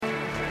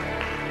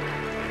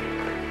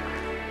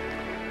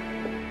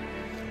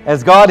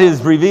As God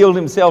has revealed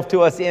Himself to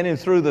us in and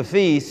through the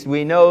feast,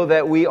 we know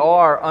that we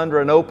are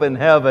under an open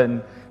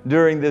heaven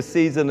during this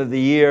season of the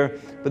year.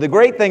 But the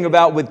great thing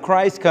about with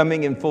Christ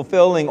coming and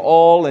fulfilling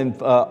all and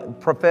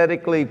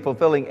prophetically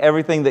fulfilling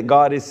everything that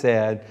God has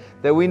said,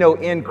 that we know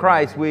in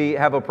Christ we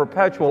have a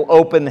perpetual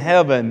open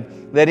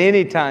heaven, that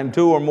anytime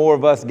two or more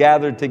of us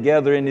gathered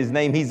together in His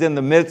name, He's in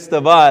the midst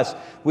of us.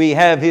 We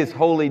have His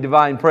holy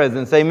divine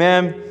presence.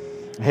 Amen?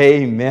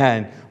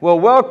 Amen. Well,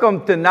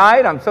 welcome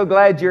tonight. I'm so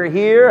glad you're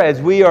here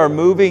as we are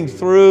moving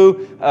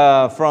through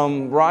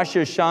from Rosh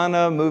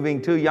Hashanah,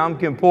 moving to Yom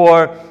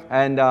Kippur.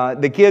 And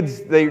the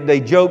kids, they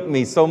joked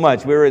me so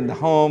much. We were in the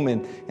home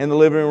and in the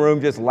living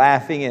room just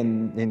laughing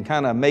and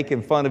kind of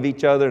making fun of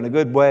each other in a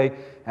good way.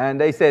 And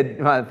they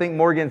said, I think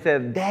Morgan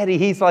said, Daddy,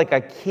 he's like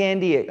a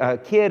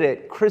kid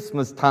at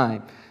Christmas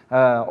time.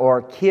 Or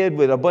a kid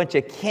with a bunch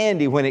of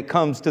candy when it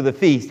comes to the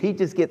feast. He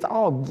just gets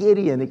all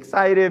giddy and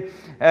excited.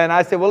 And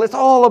I said, well, it's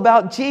all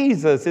about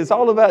Jesus. It's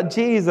all about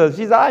Jesus.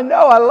 She said, I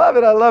know, I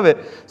love it.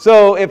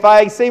 So if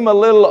I seem a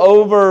little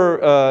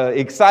over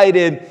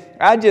excited,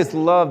 I just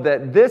love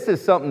that this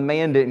is something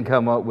man didn't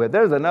come up with.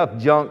 There's enough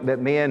junk that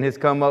man has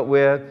come up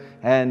with.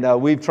 And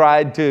we've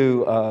tried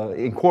to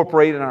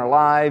incorporate in our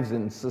lives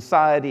and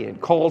society and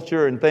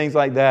culture and things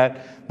like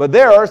that. But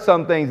there are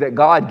some things that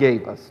God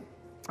gave us.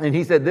 And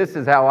He said, this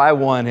is how I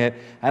want it.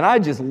 And I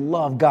just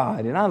love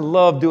God. And I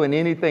love doing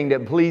anything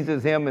that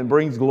pleases Him and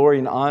brings glory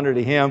and honor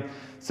to Him.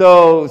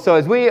 So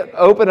as we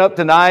open up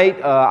tonight,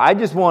 I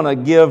just want to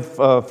give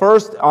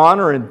first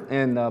honor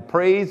and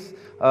praise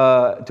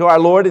to our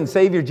Lord and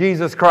Savior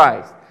Jesus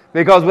Christ.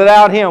 Because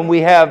without Him, we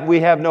have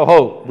no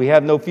hope. We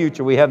have no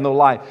future. We have no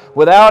life.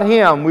 Without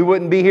Him, we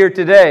wouldn't be here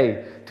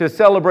today to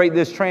celebrate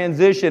this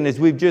transition as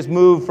we've just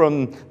moved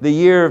from the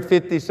year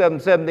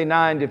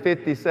 5779 to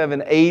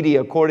 5780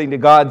 according to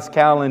God's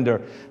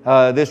calendar.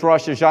 This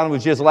Rosh Hashanah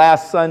was just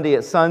last Sunday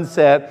at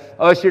sunset,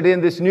 ushered in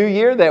this new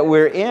year that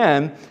we're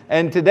in.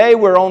 And today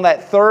we're on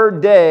that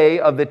third day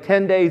of the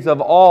 10 days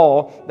of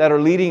all that are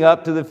leading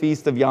up to the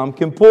Feast of Yom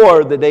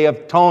Kippur, the Day of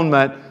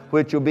Atonement,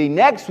 which will be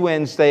next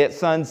Wednesday at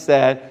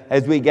sunset.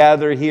 As we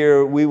gather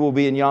here, we will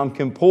be in Yom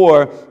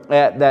Kippur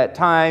at that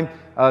time.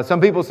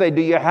 Some people say,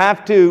 do you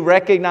have to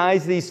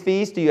recognize these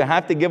feasts? Do you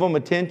have to give them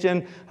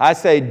attention? I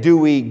say,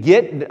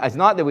 it's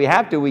not that we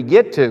have to, we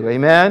get to.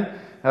 Amen?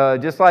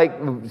 Just like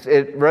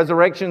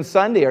Resurrection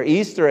Sunday or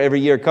Easter every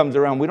year comes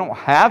around. We don't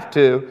have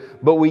to,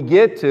 but we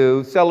get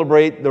to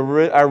celebrate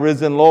our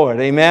risen Lord.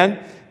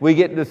 Amen? We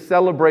get to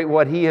celebrate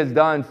what He has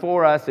done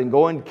for us and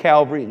going to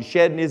Calvary and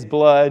shedding His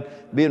blood,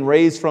 being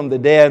raised from the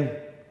dead.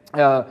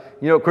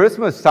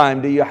 Christmas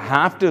time, do you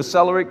have to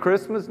celebrate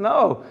Christmas?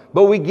 No.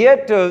 But we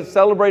get to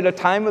celebrate a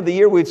time of the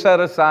year we've set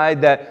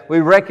aside that we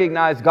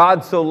recognize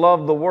God so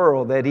loved the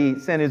world that He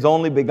sent His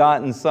only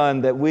begotten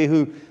Son, that we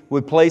who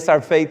would place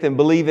our faith and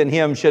believe in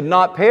Him should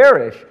not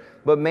perish.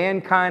 But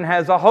mankind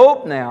has a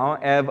hope now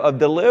of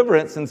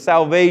deliverance and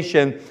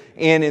salvation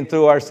in and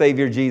through our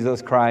Savior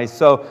Jesus Christ.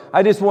 So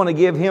I just want to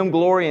give Him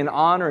glory and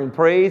honor and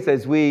praise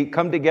as we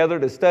come together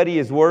to study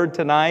His Word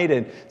tonight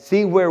and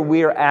see where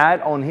we're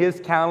at on His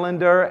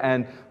calendar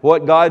and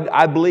what God,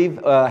 I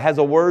believe, has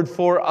a word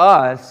for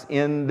us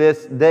in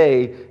this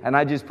day. And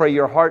I just pray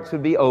your hearts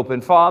would be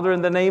open. Father,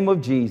 in the name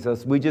of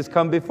Jesus, we just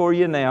come before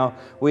You now.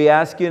 We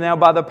ask You now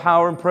by the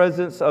power and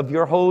presence of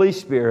Your Holy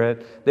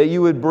Spirit that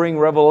You would bring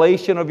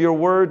revelation of Your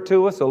Word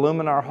to us,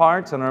 illumine our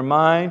hearts and our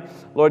mind.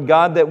 Lord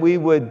God, that we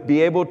would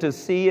be able to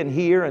see and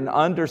hear and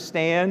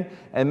understand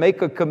and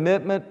make a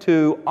commitment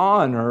to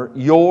honor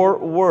Your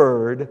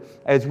Word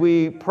as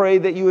we pray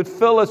that You would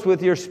fill us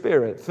with Your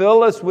Spirit,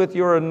 fill us with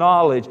Your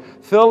knowledge,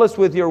 fill us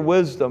with Your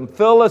wisdom,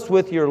 fill us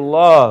with Your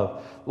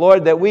love.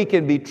 Lord, that we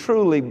can be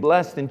truly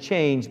blessed and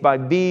changed by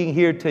being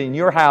here in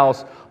Your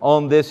house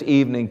on this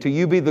evening. To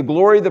You be the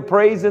glory, the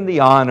praise, and the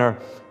honor,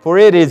 for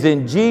it is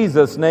in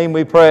Jesus' name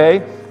we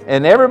pray.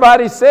 And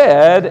everybody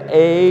said,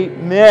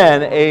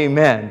 amen,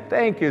 amen.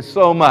 Thank you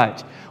so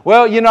much.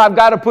 Well, I've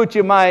got to put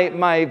you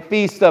my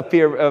feast up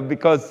here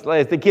because,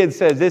 as the kid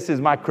says, this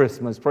is my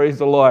Christmas. Praise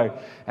the Lord.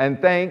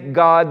 And thank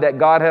God that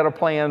God had a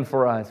plan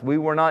for us. We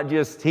were not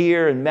just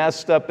here and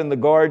messed up in the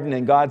garden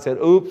and God said,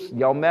 oops,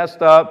 y'all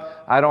messed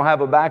up. I don't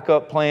have a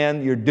backup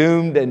plan. You're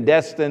doomed and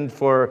destined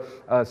for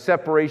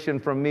separation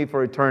from Me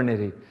for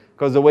eternity.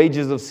 Because the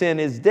wages of sin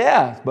is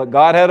death. But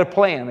God had a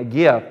plan, a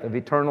gift of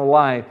eternal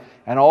life.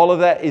 And all of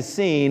that is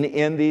seen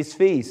in these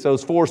feasts.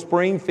 Those 4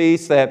 spring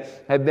feasts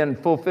that have been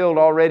fulfilled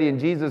already in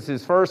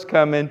Jesus' first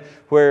coming,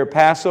 where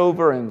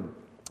Passover and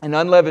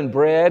unleavened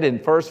bread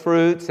and first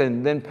fruits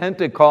and then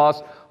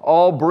Pentecost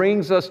all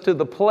brings us to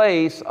the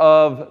place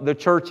of the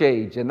church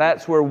age. And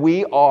that's where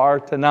we are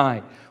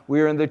tonight.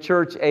 We're in the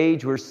church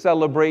age. We're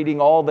celebrating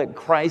all that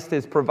Christ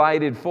has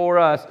provided for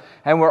us.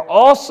 And we're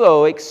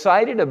also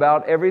excited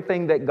about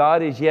everything that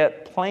God has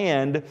yet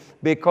planned,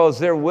 because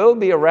there will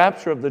be a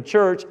rapture of the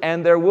church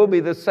and there will be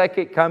the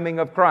second coming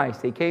of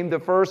Christ. He came the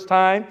first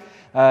time.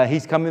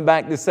 He's coming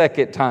back the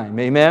second time.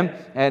 Amen?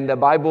 And the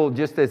Bible,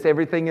 just as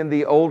everything in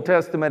the Old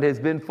Testament has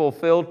been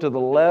fulfilled to the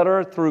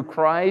letter through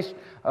Christ,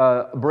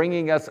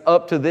 bringing us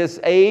up to this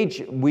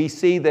age, we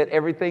see that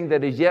everything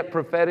that is yet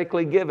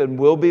prophetically given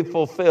will be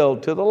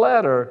fulfilled to the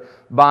letter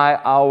by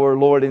our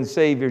Lord and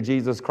Savior,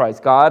 Jesus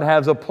Christ. God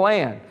has a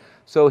plan.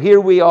 So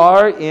here we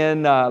are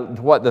in,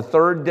 the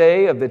third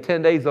day of the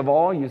 10 days of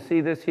awe. You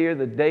see this here,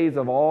 the days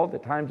of awe, the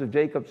times of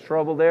Jacob's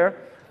trouble there,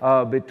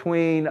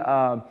 between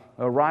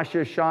Rosh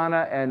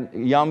Hashanah and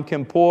Yom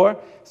Kippur.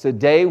 It's a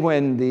day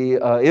when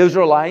the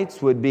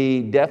Israelites would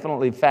be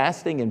definitely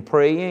fasting and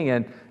praying.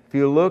 And if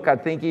you look, I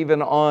think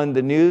even on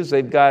the news,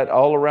 they've got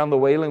all around the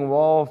Wailing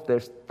Wall,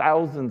 there's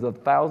thousands of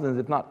thousands,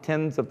 if not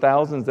tens of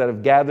thousands, that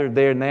have gathered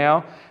there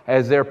now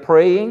as they're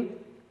praying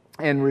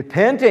and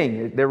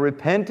repenting. They're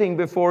repenting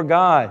before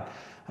God.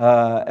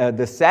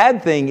 The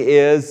sad thing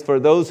is,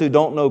 for those who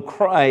don't know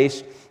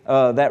Christ,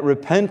 that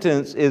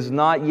repentance is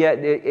not yet,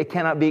 it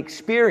cannot be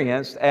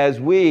experienced as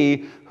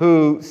we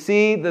who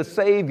see the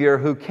Savior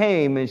who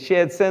came and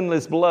shed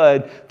sinless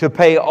blood to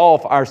pay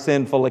off our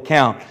sinful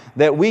account.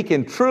 That we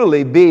can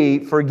truly be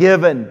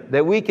forgiven,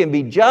 that we can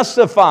be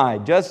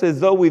justified, just as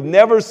though we've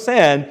never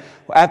sinned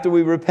after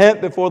we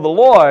repent before the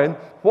Lord.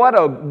 What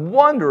a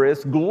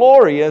wondrous,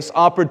 glorious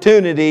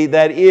opportunity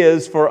that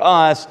is for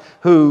us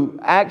who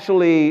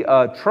actually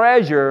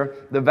treasure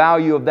the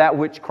value of that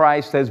which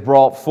Christ has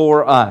brought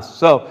for us.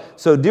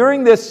 So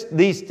during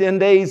these 10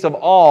 days of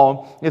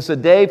awe, it's a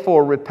day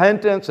for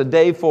repentance, a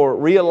day for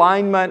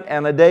realignment,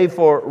 and a day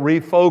for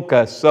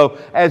refocus. So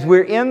as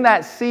we're in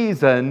that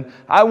season,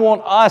 I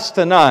want us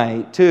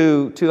tonight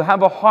to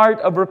have a heart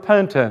of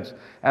repentance,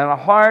 and a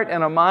heart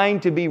and a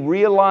mind to be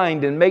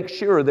realigned and make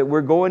sure that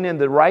we're going in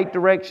the right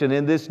direction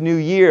in this new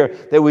year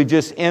that we've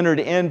just entered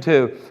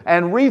into,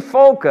 and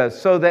refocus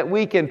so that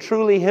we can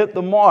truly hit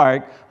the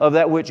mark of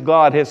that which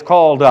God has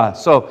called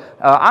us. So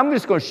I'm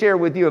just going to share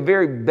with you a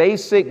very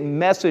basic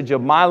message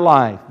of my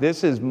life.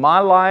 This is my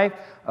life,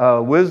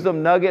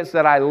 wisdom nuggets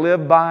that I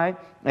live by.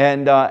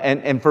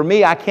 And for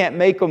me, I can't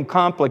make them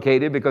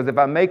complicated, because if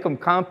I make them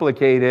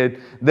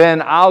complicated,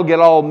 then I'll get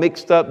all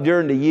mixed up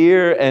during the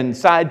year and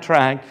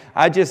sidetracked.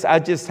 I just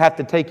have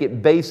to take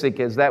it basic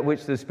as that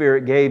which the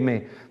Spirit gave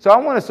me. So I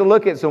want us to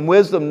look at some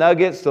wisdom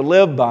nuggets to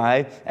live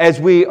by as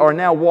we are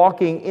now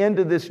walking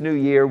into this new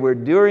year. We're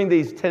during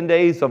these 10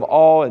 days of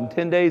awe and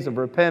 10 days of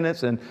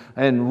repentance and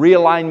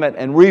realignment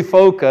and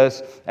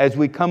refocus as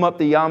we come up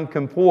to Yom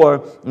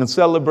Kippur and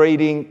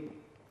celebrating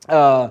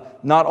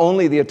not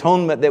only the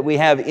atonement that we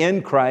have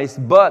in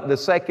Christ, but the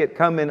second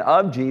coming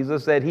of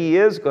Jesus, that He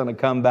is going to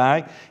come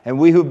back. And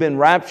we who've been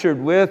raptured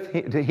with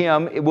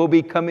Him will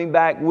be coming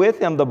back with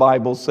Him, the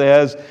Bible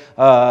says,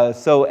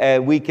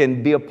 so we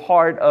can be a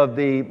part of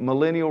the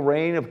millennial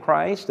reign of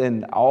Christ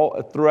and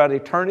all throughout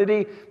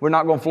eternity. We're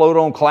not going to float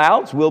on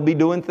clouds. We'll be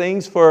doing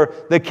things for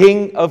the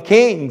King of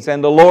Kings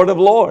and the Lord of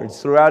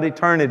Lords throughout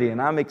eternity.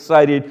 And I'm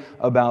excited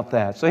about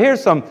that. So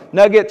here's some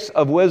nuggets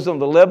of wisdom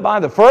to live by.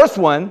 The first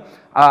one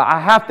I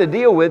have to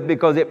deal with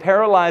because it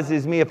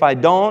paralyzes me if I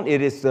don't. It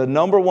is the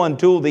number one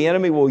tool the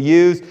enemy will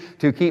use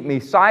to keep me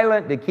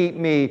silent, to keep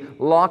me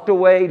locked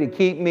away, to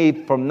keep me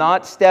from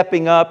not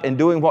stepping up and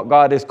doing what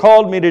God has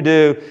called me to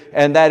do,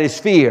 and that is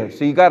fear.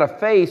 So you got to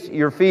face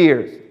your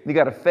fears. You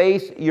got to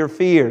face your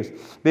fears,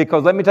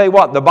 because let me tell you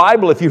what, the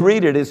Bible, if you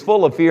read it, is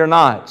full of fear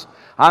nots.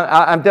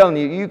 I'm telling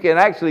you, you can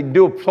actually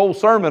do a whole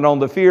sermon on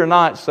the fear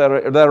nots that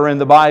are in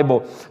the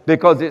Bible,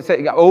 because it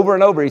says over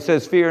and over, He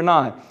says, fear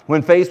not.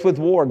 When faced with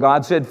war,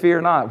 God said, fear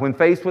not. When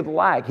faced with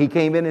lack, He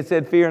came in and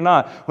said, fear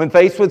not. When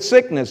faced with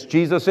sickness,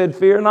 Jesus said,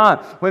 fear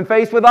not. When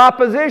faced with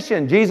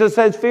opposition, Jesus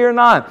says, fear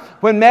not.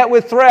 When met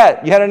with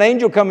threat, you had an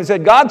angel come and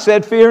said, God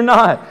said, fear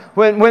not.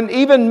 When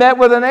even met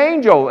with an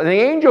angel, and the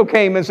angel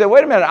came and said,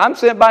 wait a minute, I'm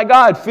sent by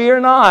God, fear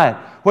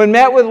not. When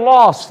met with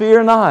loss,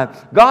 fear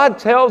not. God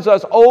tells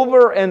us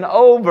over and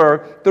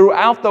over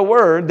throughout the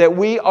Word that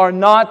we are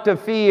not to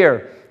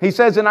fear. He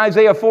says in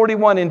Isaiah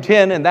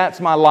 41:10, and that's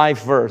my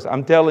life verse.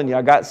 I'm telling you,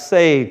 I got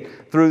saved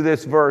through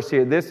this verse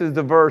here. This is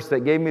the verse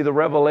that gave me the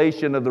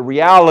revelation of the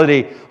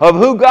reality of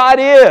who God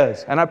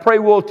is. And I pray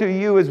will to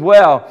you as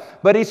well.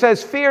 But He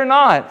says, fear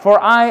not,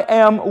 for I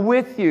am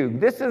with you.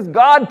 This is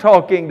God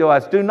talking to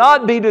us. Do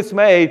not be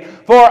dismayed,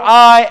 for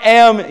I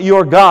am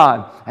your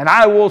God, and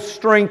I will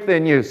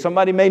strengthen you.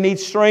 Somebody may need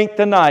strength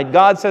tonight.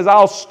 God says,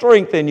 I'll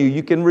strengthen you.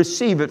 You can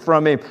receive it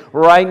from Him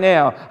right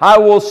now. I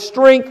will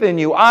strengthen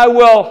you. I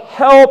will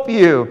help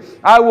you.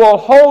 I will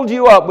hold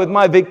you up with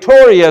my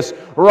victorious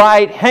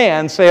right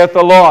hand, saith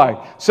the Lord.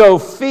 So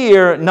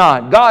fear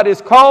not. God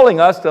is calling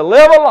us to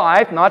live a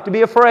life not to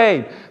be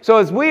afraid. So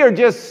as we are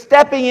just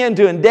stepping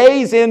into and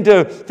days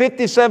into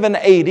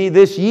 5780,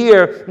 this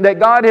year that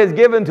God has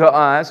given to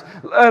us,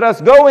 let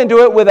us go into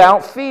it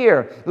without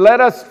fear.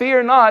 Let us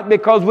fear not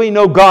because we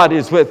know God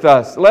is with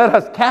us. Let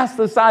us cast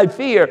aside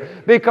fear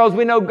because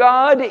we know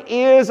God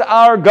is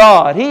our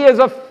God. He is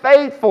a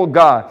faithful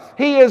God.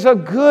 He is a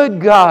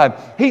good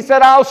God. He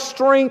said, I'll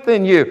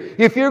strengthen you.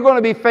 If you're going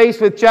to be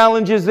faced with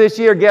challenges this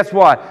year, guess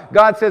what?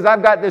 God says,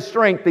 I've got the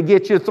strength to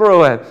get you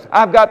through it.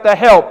 I've got the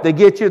help to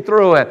get you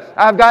through it.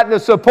 I've got the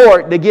support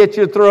to get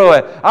you through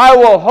it. I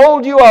will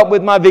hold you up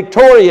with my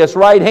victorious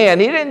right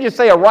hand. He didn't just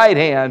say a right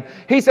hand.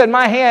 He said,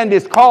 my hand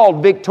is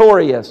called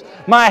victorious.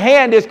 My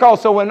hand is called.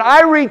 So when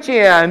I reach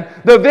in,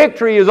 the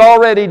victory is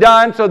already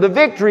done. So the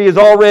victory is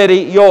already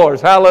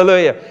yours.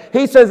 Hallelujah.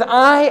 He says,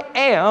 I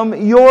am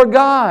your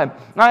God.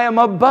 I am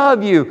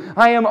above you.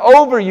 I am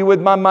over you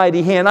with my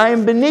mighty hand. I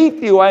am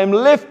beneath you. I am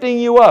lifting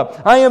you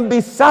up. I am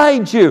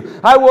beside you.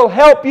 I will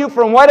help you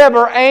from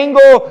whatever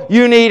angle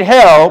you need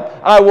help.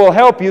 I will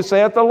help you,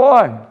 saith the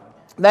Lord.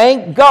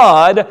 Thank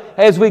God,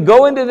 as we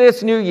go into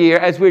this new year,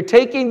 as we're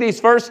taking these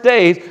first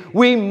days,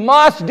 we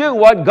must do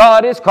what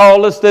God has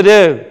called us to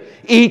do.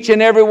 Each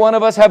and every one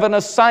of us have an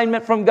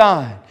assignment from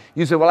God.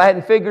 You say, well, I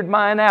hadn't figured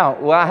mine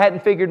out. Well, I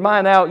hadn't figured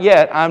mine out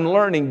yet. I'm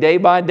learning day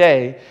by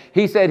day.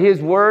 He said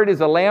His Word is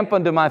a lamp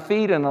unto my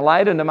feet and a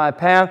light unto my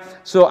path.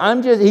 So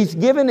He's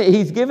given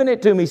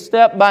it to me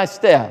step by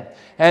step.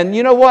 And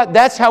you know what?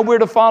 That's how we're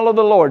to follow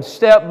the Lord,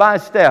 step by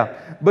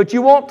step. But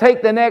you won't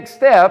take the next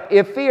step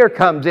if fear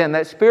comes in.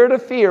 That spirit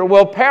of fear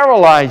will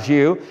paralyze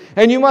you.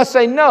 And you must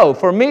say, no,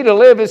 for me to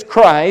live is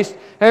Christ,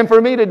 and for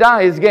me to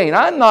die is gain.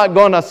 I'm not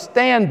going to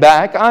stand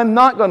back. I'm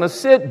not going to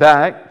sit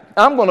back.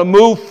 I'm going to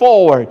move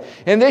forward.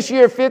 In this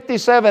year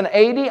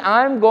 5780,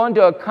 I'm going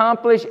to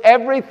accomplish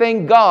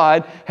everything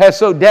God has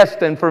so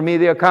destined for me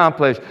to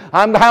accomplish.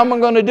 How am I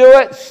going to do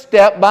it?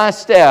 Step by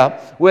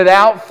step.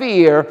 Without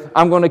fear,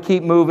 I'm going to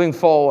keep moving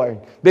forward.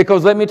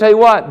 Because let me tell you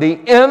what, the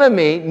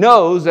enemy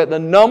knows that the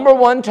number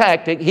one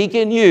tactic he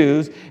can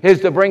use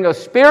is to bring a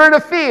spirit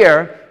of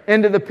fear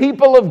into the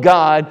people of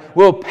God,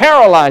 will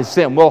paralyze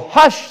them, will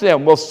hush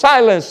them, will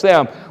silence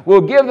them,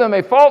 will give them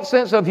a false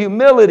sense of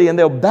humility, and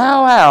they'll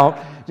bow out.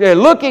 They're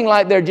looking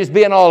like they're just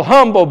being all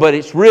humble, but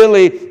it's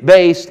really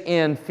based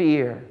in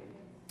fear.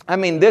 I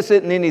mean, this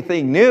isn't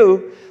anything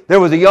new. There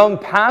was a young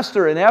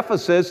pastor in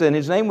Ephesus, and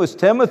his name was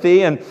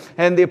Timothy, and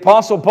the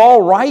Apostle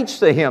Paul writes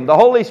to him. The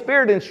Holy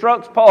Spirit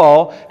instructs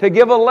Paul to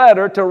give a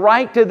letter to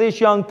write to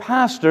this young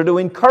pastor to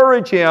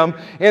encourage him.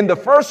 In the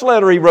first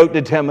letter he wrote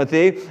to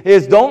Timothy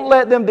is, don't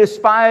let them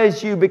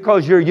despise you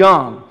because you're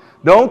young.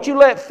 Don't you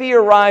let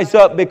fear rise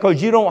up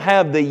because you don't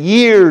have the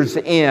years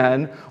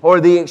in or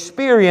the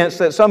experience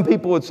that some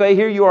people would say,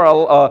 here you are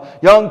a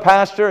young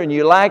pastor and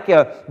you lack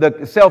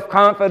the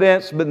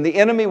self-confidence, but the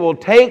enemy will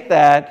take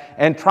that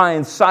and try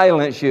and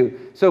silence you.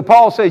 So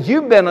Paul says,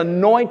 you've been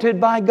anointed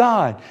by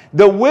God.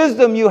 The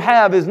wisdom you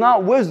have is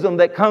not wisdom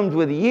that comes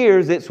with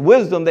years, it's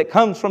wisdom that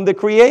comes from the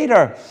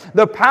Creator.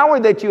 The power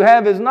that you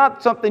have is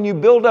not something you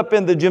build up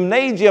in the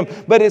gymnasium,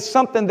 but it's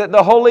something that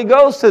the Holy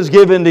Ghost has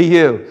given to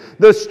you.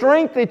 The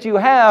strength that you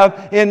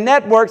have in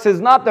networks is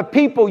not the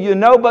people you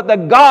know, but the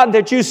God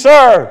that you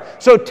serve.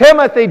 So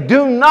Timothy,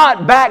 do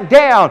not back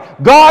down.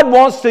 God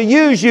wants to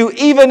use you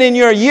even in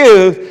your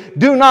youth.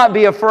 Do not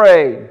be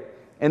afraid.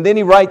 And then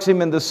he writes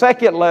him in the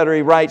second letter,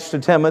 he writes to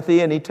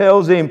Timothy, and he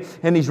tells him,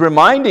 and he's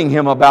reminding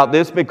him about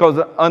this because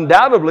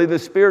undoubtedly the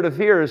spirit of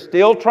fear is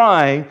still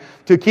trying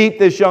to keep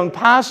this young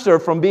pastor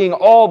from being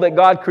all that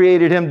God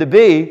created him to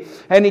be.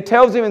 And he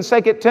tells him in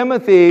 2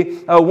 Timothy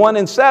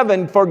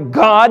 1:7, for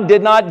God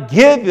did not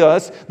give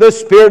us the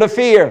spirit of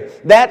fear.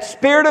 That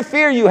spirit of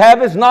fear you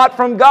have is not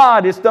from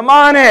God, it's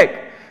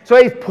demonic.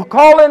 So he's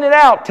calling it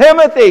out.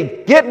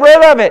 Timothy, get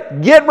rid of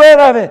it. Get rid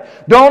of it.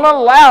 Don't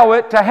allow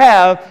it to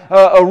have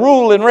a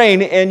rule and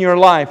reign in your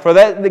life. For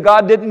that,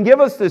 God didn't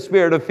give us the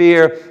spirit of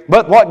fear.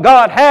 But what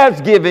God has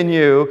given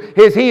you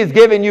is He has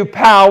given you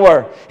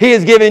power. He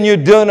has given you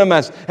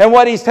dunamis. And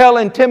what He's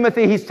telling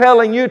Timothy, He's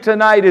telling you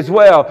tonight as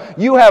well.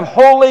 You have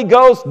Holy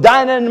Ghost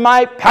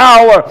dynamite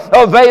power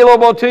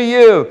available to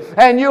you.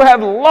 And you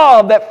have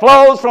love that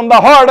flows from the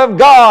heart of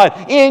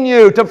God in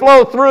you to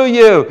flow through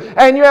you.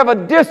 And you have a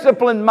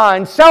disciplined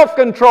mind,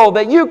 self-control,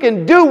 that you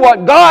can do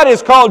what God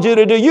has called you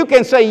to do. You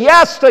can say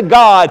yes to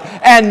God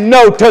and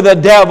no to the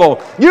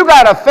devil. You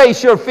got to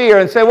face your fear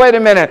and say, wait a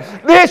minute,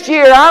 this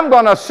year I'm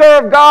going to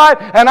serve God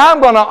and I'm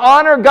going to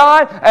honor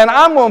God and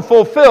I'm going to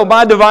fulfill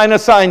my divine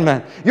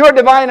assignment. Your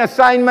divine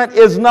assignment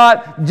is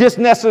not just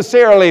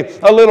necessarily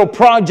a little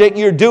project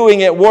you're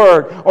doing at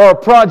work or a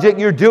project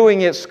you're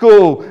doing at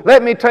school.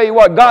 Let me tell you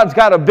what, God's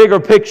got a bigger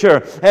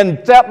picture. And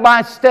step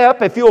by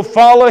step, if you'll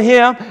follow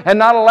Him and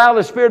not allow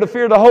the spirit of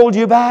fear to hold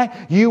you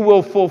back, you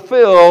will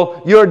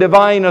fulfill your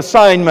divine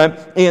assignment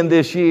in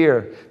this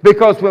year.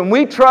 Because when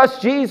we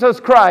trust Jesus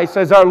Christ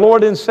as our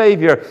Lord and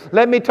Savior,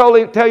 let me tell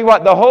you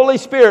what, the Holy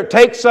Spirit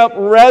takes up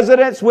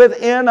residence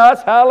within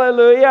us,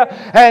 hallelujah,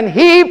 and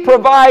He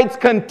provides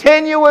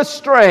continuous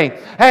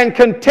strength and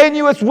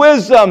continuous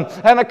wisdom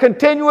and a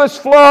continuous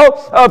flow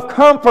of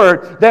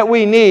comfort that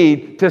we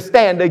need to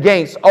stand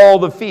against all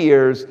the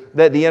fears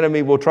that the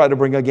enemy will try to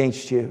bring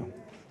against you.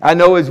 I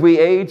know as we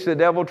age, the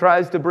devil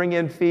tries to bring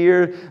in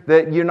fear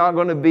that you're not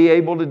going to be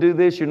able to do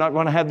this, you're not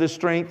going to have the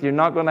strength, you're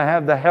not going to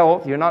have the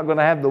health, you're not going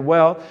to have the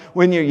wealth.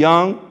 When you're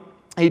young,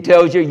 he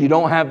tells you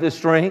don't have the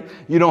strength,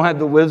 you don't have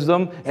the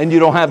wisdom, and you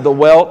don't have the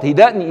wealth.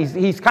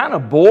 He's kind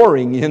of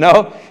boring, you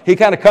know. He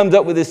kind of comes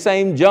up with the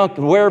same junk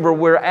wherever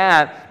we're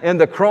at in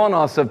the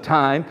chronos of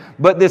time.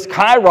 But this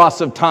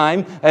kairos of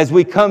time, as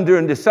we come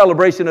during the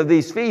celebration of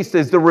these feasts,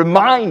 is to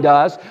remind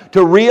us to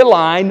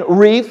realign,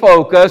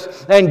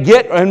 refocus,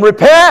 and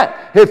repent.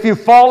 If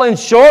you've fallen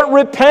short,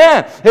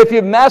 repent. If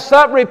you've messed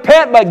up,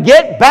 repent. But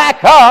get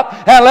back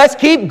up and let's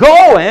keep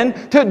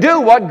going to do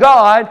what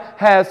God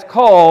has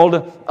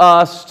called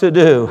us to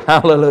do.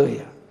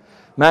 Hallelujah.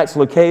 Max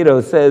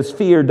Lucado says,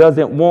 fear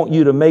doesn't want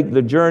you to make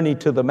the journey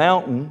to the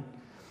mountain.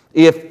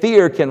 If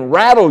fear can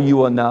rattle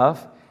you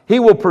enough, he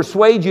will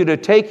persuade you to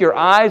take your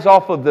eyes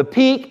off of the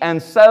peak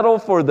and settle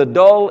for the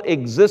dull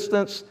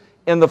existence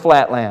in the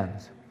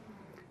flatlands.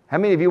 How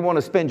many of you want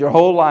to spend your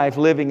whole life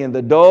living in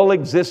the dull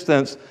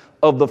existence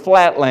of the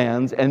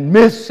flatlands and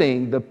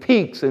missing the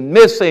peaks and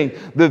missing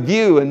the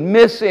view and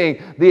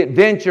missing the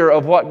adventure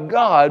of what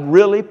God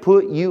really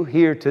put you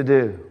here to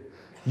do?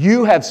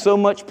 You have so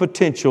much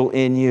potential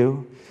in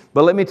you.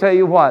 But let me tell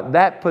you what,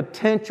 that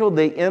potential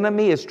the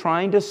enemy is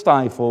trying to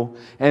stifle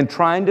and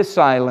trying to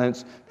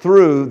silence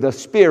through the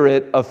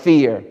spirit of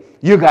fear.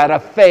 You got to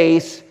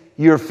face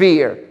your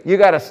fear. You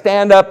got to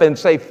stand up and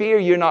say, fear,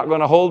 you're not going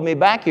to hold me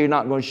back. You're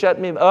not going to shut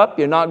me up.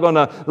 You're not going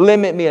to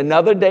limit me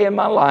another day in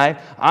my life.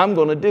 I'm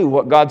going to do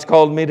what God's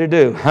called me to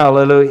do.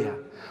 Hallelujah.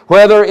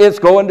 Whether it's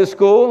going to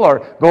school or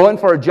going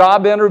for a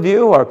job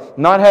interview or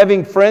not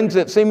having friends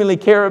that seemingly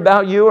care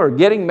about you or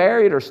getting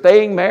married or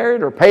staying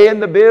married or paying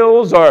the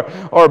bills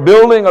or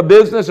building a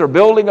business or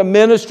building a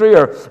ministry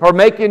or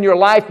making your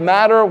life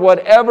matter,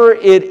 whatever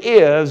it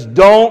is,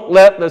 don't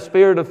let the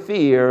spirit of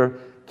fear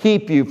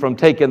keep you from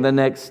taking the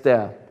next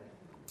step.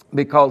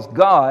 Because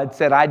God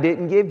said, I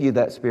didn't give you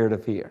that spirit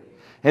of fear.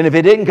 And if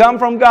it didn't come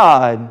from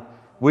God,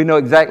 we know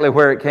exactly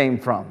where it came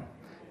from.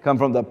 It came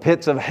from the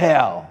pits of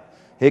hell.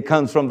 It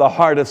comes from the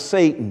heart of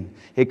Satan.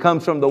 It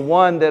comes from the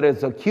one that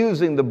is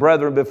accusing the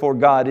brethren before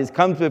God. It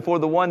comes before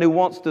the one who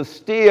wants to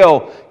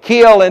steal,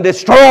 kill, and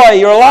destroy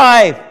your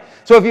life.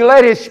 So if you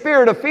let his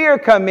spirit of fear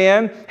come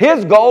in,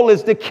 his goal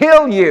is to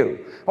kill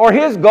you. Or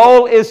his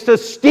goal is to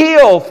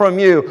steal from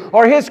you.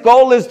 Or his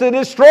goal is to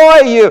destroy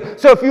you.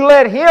 So if you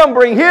let him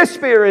bring his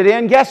spirit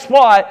in, guess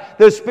what?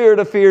 The spirit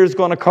of fear is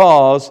going to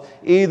cause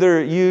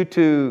either you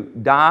to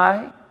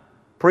die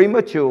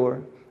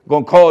premature,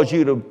 going to cause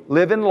you to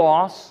live in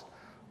loss,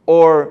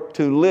 or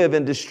to live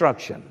in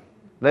destruction.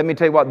 Let me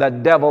tell you what, the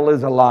devil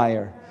is a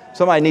liar.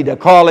 Somebody need to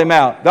call him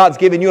out. God's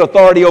given you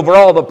authority over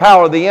all the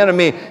power of the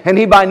enemy, and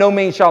he by no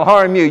means shall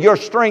harm you. Your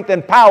strength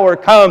and power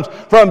comes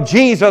from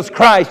Jesus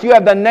Christ. You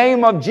have the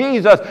name of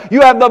Jesus.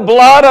 You have the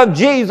blood of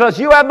Jesus.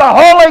 You have the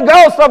Holy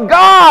Ghost of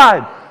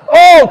God.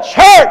 Oh,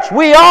 church,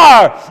 we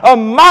are a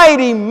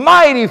mighty,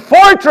 mighty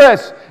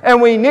fortress,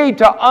 and we need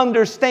to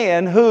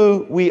understand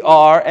who we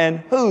are and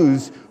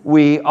whose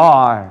we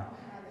are.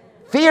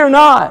 Fear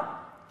not.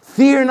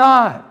 Fear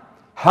not.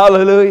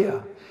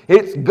 Hallelujah.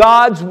 It's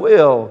God's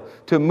will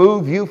to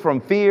move you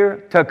from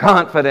fear to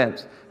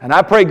confidence. And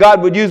I pray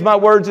God would use my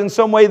words in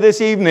some way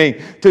this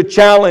evening to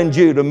challenge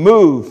you to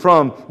move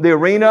from the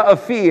arena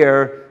of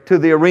fear to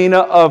the arena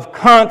of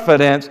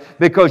confidence,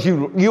 because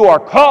you are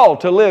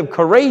called to live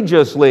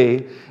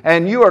courageously,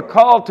 and you are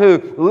called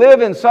to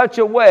live in such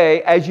a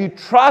way as you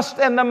trust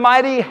in the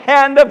mighty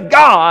hand of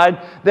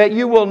God, that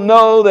you will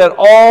know that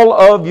all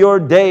of your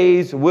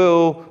days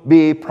will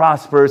be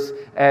prosperous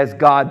as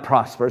God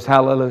prospers.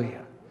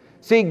 Hallelujah.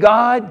 See,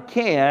 God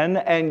can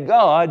and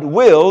God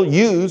will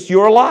use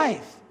your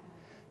life.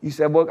 You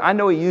said, well, I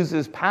know He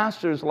uses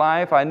pastor's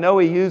life. I know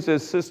He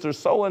uses sister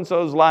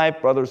so-and-so's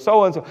life, brother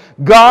so-and-so.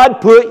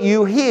 God put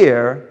you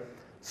here,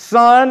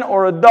 son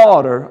or a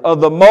daughter of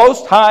the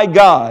Most High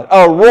God.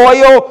 A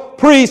royal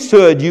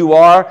priesthood you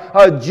are,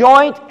 a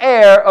joint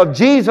heir of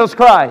Jesus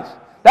Christ.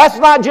 That's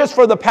not just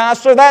for the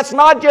pastor. That's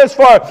not just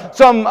for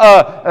some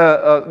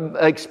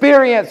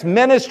experienced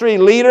ministry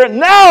leader.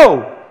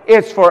 No!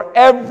 It's for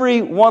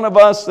every one of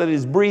us that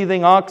is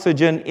breathing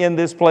oxygen in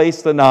this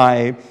place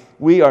tonight.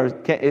 We are,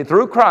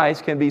 through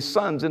Christ, can be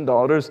sons and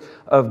daughters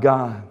of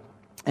God.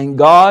 And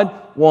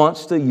God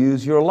wants to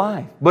use your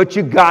life. But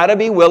you got to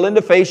be willing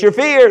to face your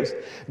fears.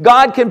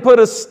 God can put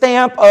a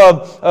stamp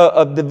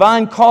of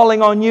divine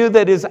calling on you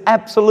that is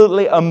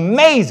absolutely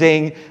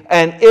amazing,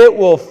 and it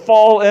will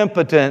fall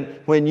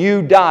impotent when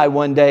you die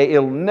one day.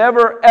 It'll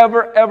never,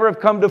 ever, ever have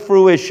come to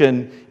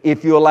fruition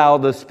if you allow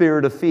the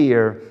spirit of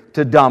fear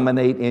to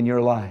dominate in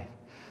your life.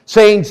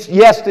 Saying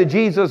yes to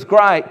Jesus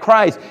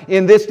Christ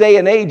in this day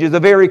and age is a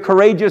very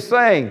courageous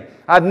thing.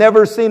 I've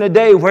never seen a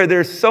day where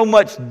there's so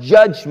much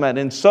judgment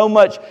and so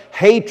much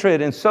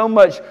hatred and so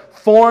much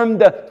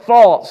formed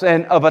thoughts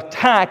and of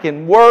attack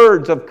and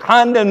words of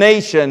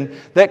condemnation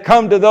that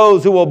come to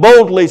those who will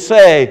boldly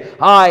say,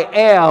 I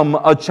am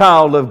a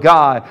child of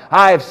God.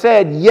 I have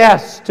said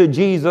yes to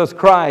Jesus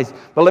Christ.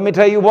 But let me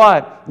tell you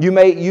what, you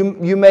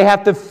may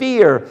have to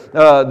fear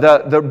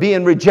the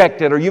being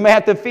rejected, or you may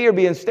have to fear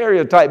being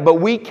stereotyped, but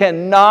we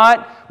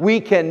cannot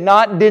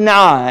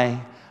deny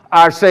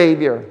our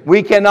Savior.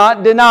 We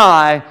cannot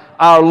deny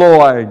our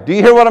Lord. Do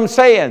you hear what I'm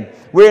saying?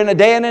 We're in a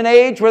day and an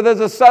age where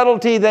there's a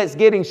subtlety that's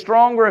getting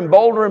stronger and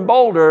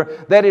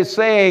bolder that is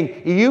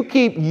saying, you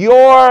keep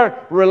your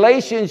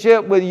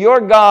relationship with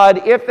your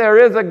God, if there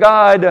is a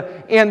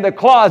God, in the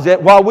closet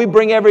while we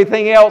bring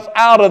everything else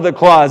out of the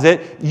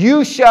closet.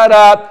 You shut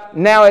up,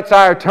 now it's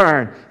our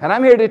turn. And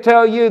I'm here to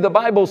tell you, the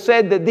Bible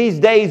said that these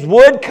days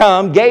would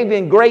come, gave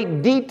in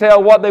great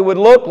detail what they would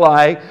look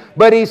like,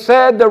 but He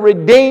said the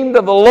redeemed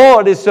of the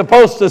Lord is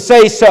supposed to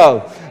say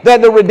so.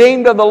 That the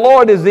redeemed of the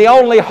Lord is the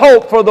only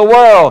hope for the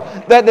world.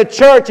 That the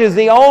church is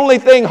the only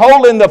thing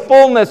holding the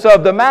fullness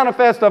of the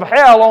manifest of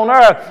hell on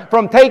earth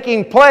from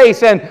taking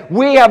place. And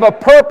we have a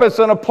purpose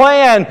and a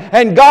plan.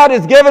 And God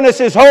has given us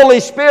His Holy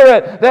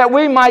Spirit that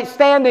we might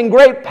stand in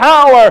great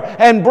power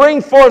and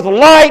bring forth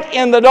light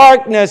in the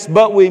darkness.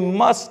 But we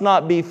must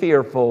not be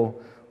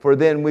fearful, for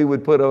then we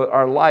would put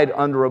our light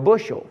under a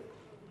bushel.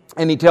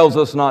 And He tells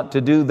us not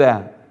to do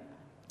that.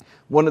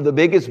 One of the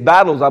biggest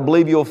battles I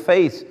believe you'll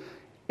face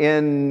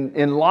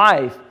in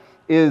life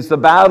is the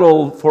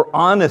battle for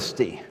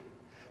honesty.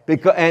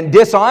 And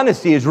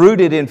dishonesty is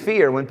rooted in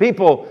fear. When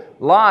people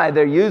lie,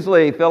 they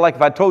usually feel like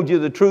if I told you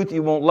the truth,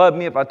 you won't love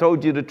me. If I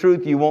told you the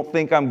truth, you won't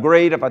think I'm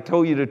great. If I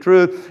told you the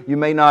truth, you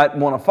may not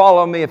want to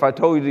follow me. If I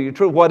told you the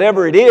truth,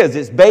 whatever it is,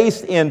 it's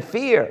based in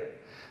fear.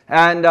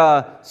 And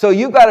so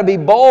you've got to be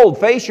bold,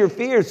 face your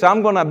fears. So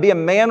I'm going to be a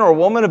man or a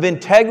woman of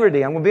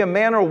integrity. I'm going to be a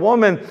man or a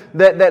woman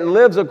that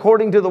lives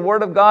according to the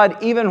Word of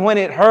God, even when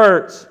it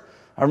hurts.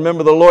 I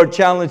remember the Lord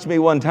challenged me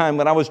one time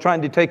when I was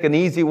trying to take an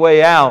easy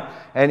way out.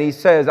 And He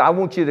says,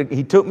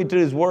 He took me to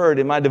His Word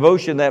in my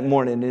devotion that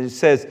morning. And He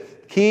says,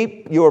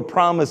 keep your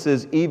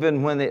promises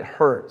even when it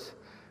hurts.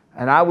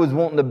 And I was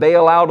wanting to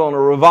bail out on a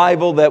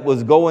revival that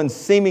was going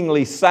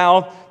seemingly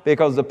south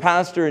because the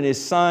pastor and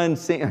his son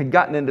had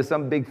gotten into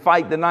some big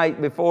fight the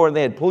night before, and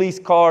they had police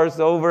cars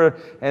over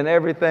and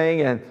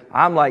everything. And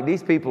I'm like,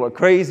 these people are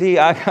crazy.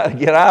 I got to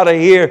get out of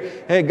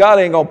here. And God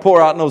ain't going to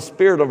pour out no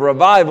spirit of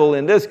revival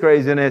in this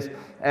craziness.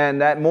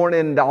 And that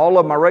morning, all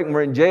of them, I reckon,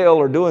 were in jail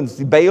or doing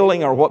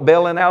bailing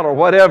out or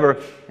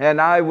whatever.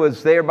 And I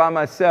was there by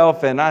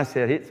myself, and I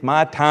said, it's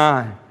my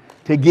time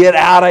to get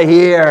out of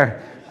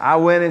here. I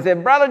went and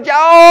said, Brother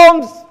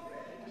Jones,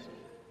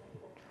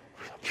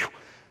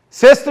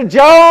 Sister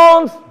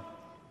Jones.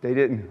 They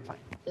didn't.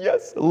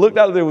 Yes. I looked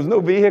out, there was no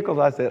vehicles.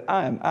 I said,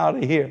 I am out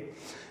of here.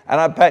 And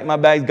I packed my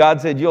bags.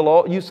 God said,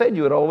 you said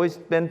you would always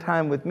spend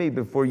time with me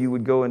before you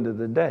would go into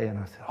the day. And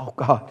I said, oh,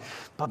 God,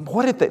 but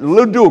what if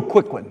we'll do a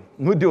quick one.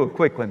 We'll do a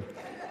quick one.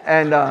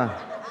 And, I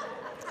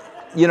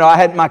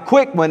had my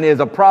quick one is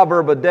a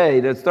proverb a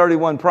day. There's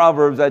 31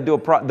 proverbs. I do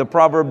the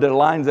proverb that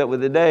lines up with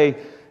the day.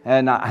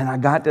 And I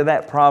got to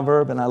that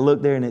proverb, and I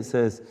looked there, and it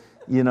says,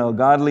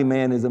 godly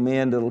man is a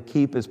man that will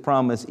keep his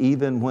promise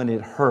even when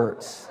it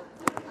hurts.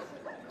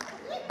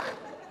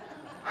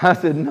 I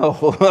said, no.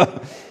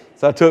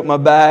 So I took my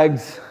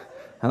bags,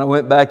 and I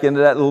went back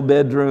into that little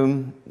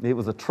bedroom. It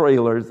was a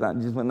trailer. So I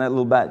just went in that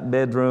little back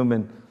bedroom,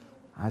 and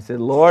I said,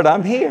 Lord,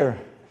 I'm here.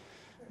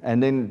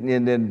 And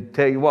then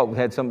tell you what, we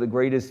had some of the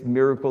greatest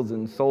miracles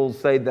and souls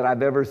saved that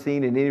I've ever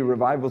seen in any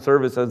revival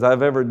services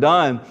I've ever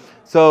done.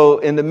 So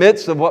in the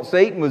midst of what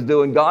Satan was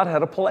doing, God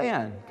had a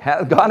plan.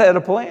 God had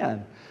a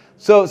plan.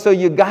 So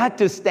you got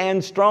to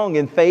stand strong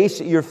and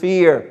face your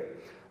fear.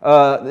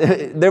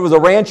 There was a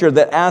rancher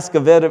that asked a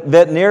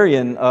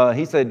veterinarian,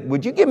 he said,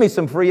 would you give me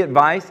some free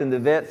advice? And the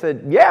vet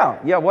said,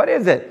 yeah, what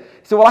is it?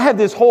 He said, well, I have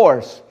this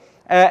horse.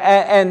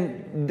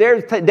 And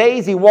there's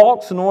days he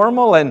walks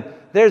normal, and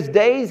there's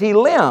days he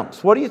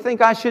limps. What do you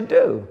think I should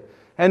do?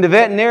 And the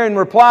veterinarian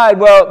replied,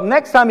 well,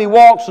 next time he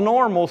walks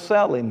normal,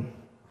 sell him.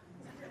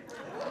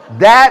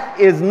 That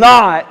is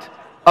not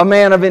a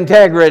man of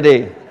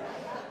integrity.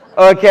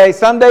 Okay,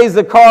 some days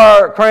the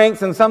car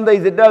cranks and some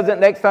days it doesn't.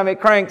 Next time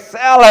it cranks,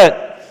 sell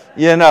it.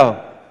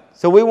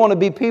 So we want to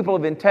be people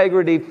of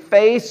integrity.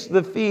 Face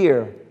the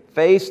fear.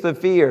 Face the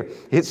fear.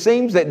 It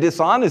seems that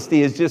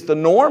dishonesty is just the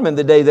norm in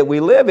the day that we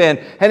live in.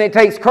 And it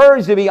takes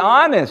courage to be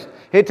honest.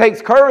 It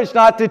takes courage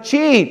not to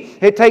cheat.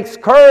 It takes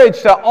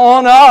courage to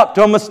own up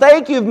to a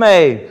mistake you've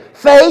made.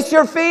 Face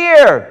your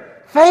fear.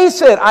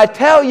 Face it. I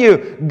tell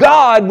you,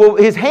 God will,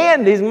 His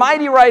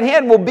mighty right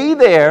hand will be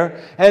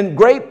there, and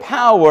great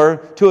power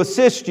to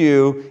assist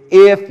you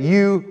if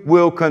you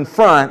will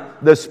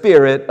confront the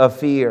spirit of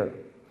fear.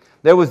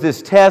 There was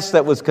this test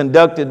that was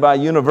conducted by a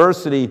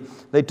university.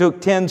 They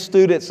took 10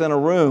 students in a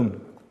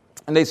room,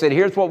 And they said,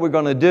 here's what we're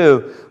going to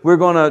do. We're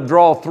going to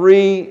draw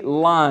 3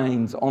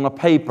 lines on a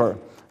paper,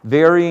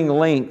 varying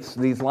lengths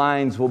these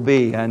lines will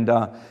be. And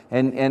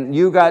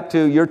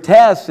your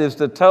test is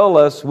to tell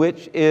us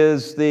which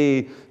is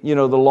the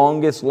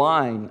longest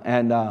line.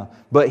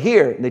 But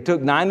here, they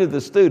took 9 of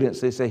the students.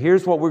 They said,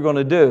 here's what we're going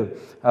to do.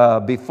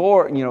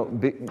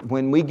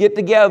 When we get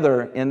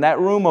together in that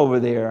room over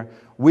there,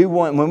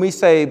 when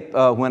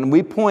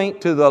we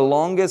point to the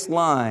longest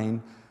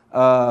line,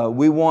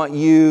 we want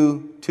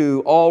you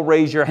to all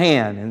raise your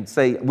hand and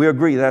say, we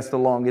agree that's the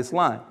longest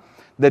line.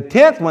 The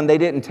 10th one they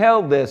didn't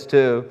tell this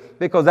to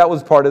because that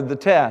was part of the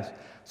test.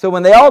 So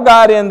when they all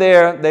got in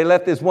there, they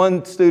left this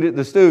one student,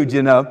 the stooge,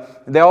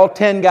 they all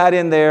 10 got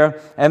in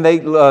there and they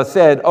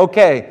said,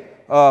 okay,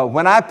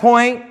 when I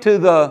point to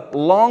the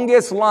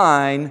longest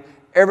line,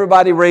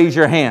 everybody raise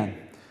your hand.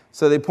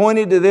 So they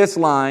pointed to this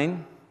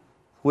line,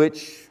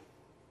 which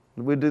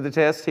we'll do the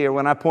test here.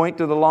 When I point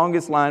to the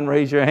longest line,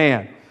 raise your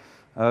hand.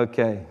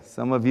 Okay,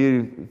 some of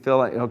you feel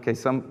like,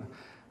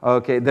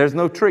 okay, there's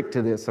no trick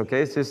to this,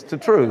 okay? It's just the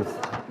truth.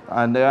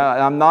 And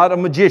I'm not a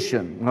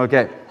magician,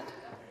 okay?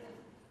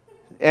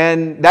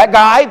 And that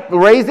guy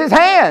raised his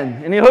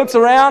hand, and he looks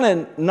around,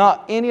 and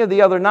not any of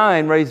the other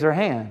 9 raised their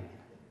hand.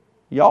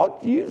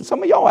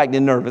 Some of y'all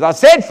acting nervous. I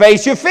said,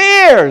 face your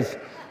fears.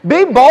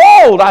 Be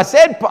bold. I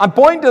said, I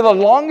point to the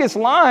longest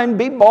line.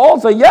 Be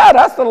bold. Say, yeah,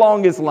 that's the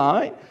longest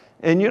line.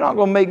 And you're not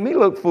going to make me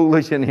look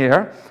foolish in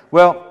here.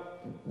 Well,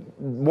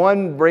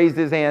 one raised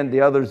his hand,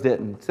 the others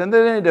didn't. So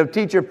then the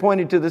teacher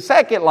pointed to the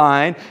second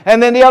line,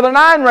 and then the other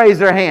 9 raised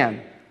their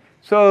hand.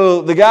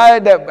 So the guy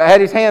that had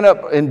his hand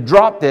up and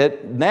dropped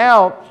it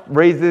now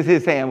raises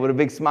his hand with a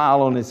big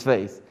smile on his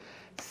face.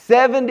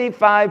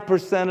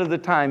 75% of the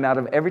time, out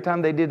of every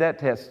time they did that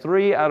test,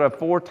 3 out of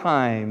 4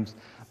 times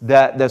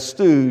that the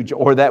stooge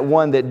or that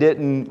one that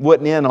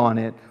wasn't in on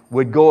it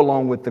would go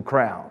along with the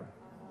crowd.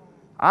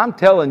 I'm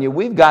telling you,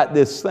 we've got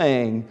this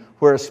thing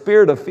where a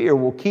spirit of fear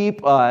will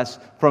keep us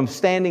from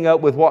standing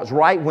up with what's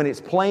right when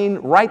it's plain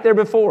right there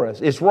before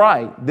us. It's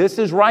right. This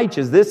is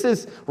righteous. This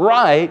is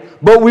right.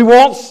 But we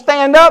won't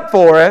stand up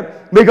for it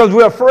because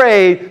we're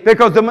afraid,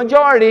 because the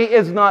majority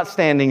is not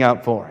standing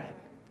up for it.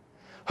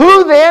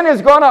 Who then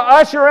is going to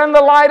usher in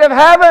the light of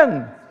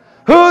heaven?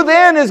 Who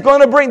then is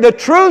going to bring? The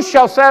truth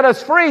shall set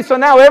us free. So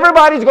now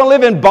everybody's going to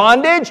live in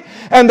bondage,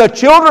 and the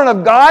children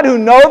of God who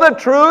know the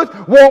truth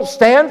won't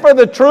stand for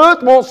the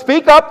truth, won't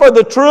speak up for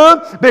the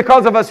truth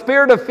because of a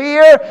spirit of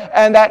fear,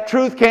 and that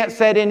truth can't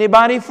set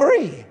anybody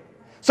free.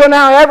 So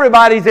now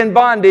everybody's in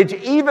bondage,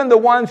 even the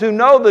ones who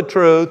know the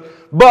truth,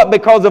 but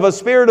because of a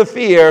spirit of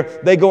fear,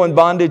 they go in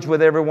bondage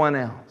with everyone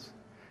else.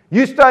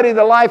 You study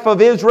the life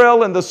of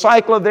Israel and the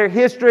cycle of their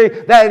history,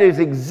 that is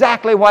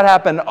exactly what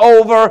happened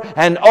over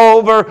and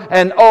over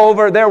and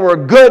over. There were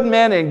good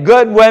men and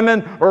good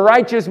women, or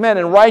righteous men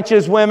and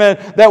righteous women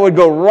that would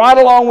go right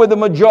along with the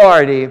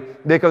majority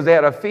because they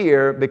had a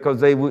fear,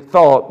 because they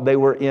thought they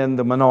were in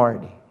the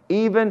minority.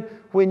 Even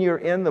when you're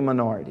in the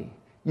minority,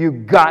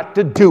 you've got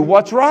to do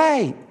what's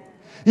right.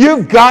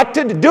 You've got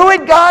to do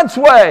it God's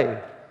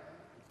way.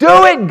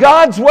 Do it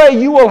God's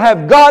way, you will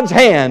have God's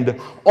hand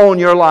on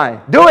your life.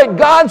 Do it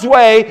God's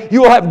way,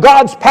 you will have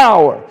God's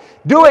power.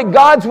 Do it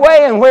God's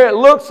way, and where it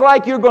looks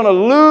like you're going to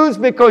lose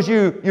because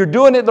you're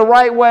doing it the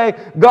right way,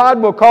 God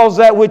will cause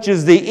that which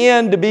is the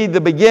end to be the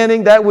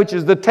beginning, that which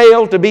is the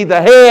tail to be the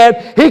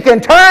head. He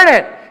can turn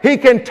it. He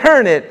can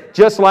turn it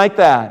just like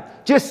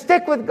that. Just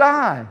stick with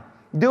God.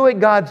 Do it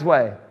God's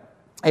way.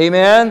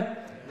 Amen?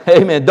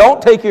 Amen.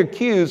 Don't take your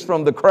cues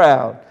from the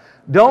crowd.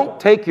 Don't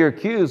take your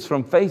cues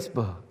from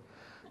Facebook.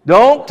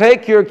 Don't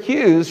take your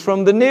cues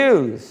from the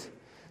news.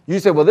 You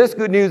say, well, this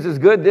good news is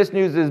good, this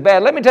news is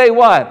bad. Let me tell you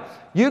what.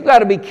 You've got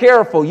to be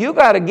careful. You've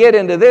got to get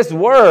into this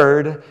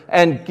Word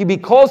and be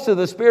close to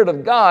the Spirit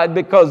of God,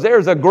 because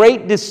there's a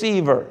great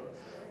deceiver.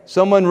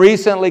 Someone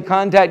recently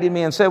contacted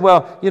me and said,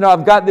 well,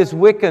 I've got this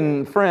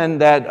Wiccan friend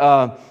that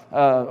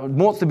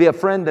wants to be a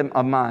friend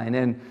of mine.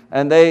 And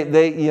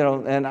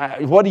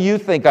what do you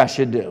think I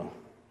should do?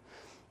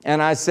 And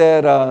I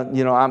said,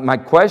 my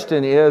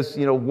question is,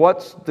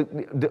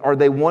 are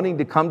they wanting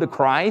to come to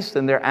Christ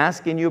and they're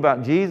asking you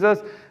about Jesus?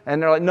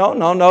 And they're like,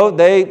 no.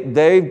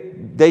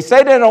 They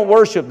say they don't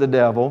worship the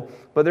devil,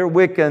 but they're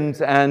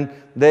Wiccans and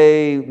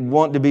they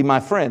want to be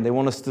my friend. They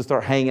want us to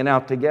start hanging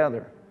out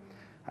together.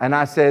 And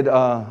I said,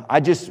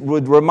 I just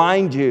would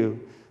remind you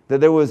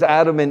that there was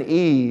Adam and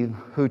Eve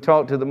who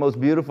talked to the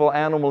most beautiful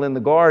animal in the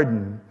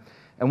garden.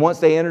 And once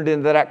they entered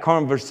into that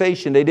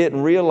conversation, they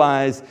didn't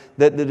realize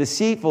that the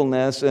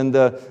deceitfulness and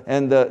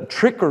the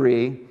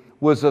trickery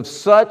was of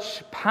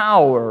such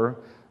power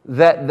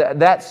that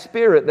that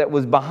spirit that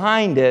was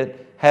behind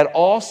it had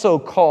also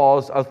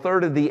caused a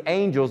third of the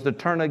angels to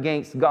turn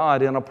against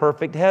God in a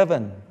perfect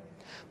heaven.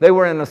 They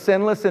were in a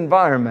sinless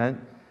environment,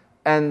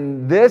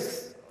 and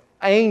this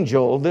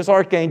angel, this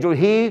archangel,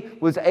 he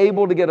was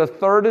able to get a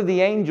third of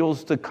the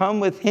angels to come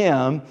with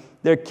him.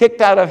 They're kicked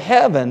out of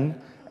heaven,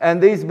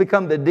 and these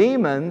become the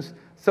demons.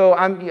 So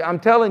I'm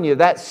telling you,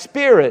 that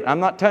spirit, I'm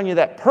not telling you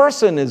that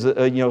person is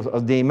a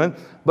demon,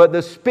 but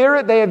the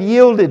spirit they have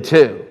yielded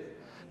to.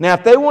 Now,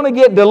 if they want to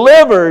get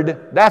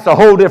delivered, that's a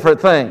whole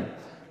different thing.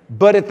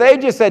 But if they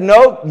just said,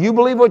 no, you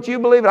believe what you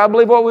believe, I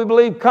believe what we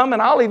believe, come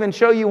and I'll even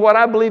show you what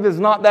I believe is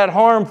not that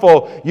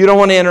harmful, you don't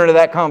want to enter into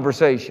that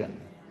conversation.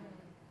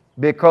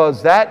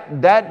 Because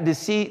that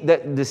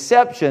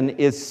deception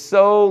is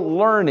so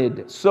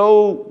learned,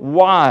 so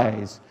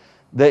wise,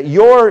 that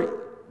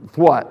your,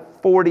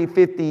 40,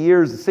 50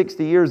 years,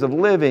 60 years of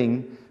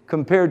living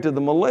compared to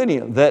the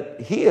millennium that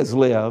he has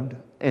lived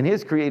in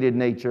his created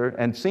nature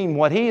and seen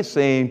what he has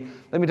seen,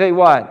 let me tell you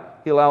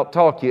what, he'll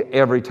out-talk you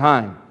every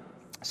time.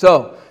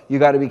 So, you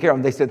got to be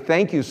careful. They said,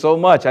 thank you so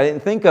much. I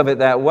didn't think of it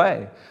that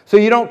way. So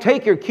you don't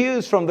take your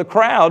cues from the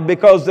crowd,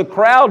 because the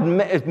crowd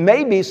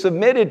may be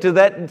submitted to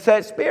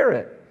that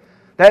spirit.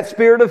 That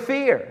spirit of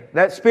fear,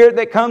 that spirit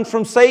that comes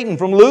from Satan,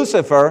 from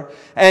Lucifer,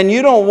 and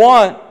you don't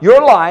want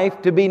your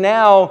life to be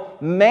now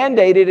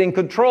mandated and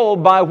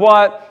controlled by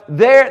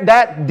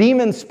that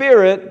demon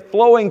spirit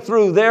flowing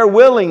through their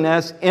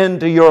willingness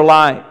into your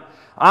life.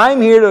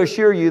 I'm here to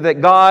assure you that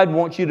God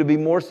wants you to be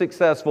more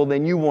successful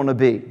than you want to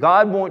be.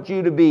 God wants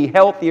you to be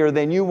healthier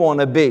than you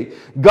want to be.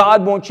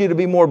 God wants you to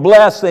be more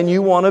blessed than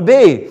you want to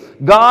be.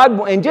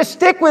 And just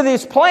stick with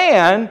His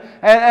plan.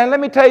 And let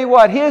me tell you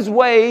what, His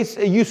ways,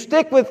 you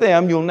stick with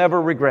them, you'll never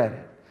regret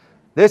it.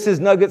 This is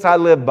nuggets I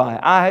live by.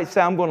 I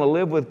say I'm going to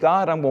live with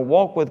God. I'm going to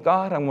walk with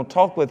God. I'm going to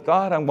talk with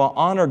God. I'm going to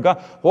honor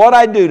God. What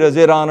I do, does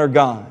it honor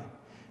God?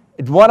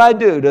 What I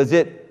do, does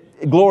it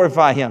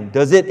glorify Him?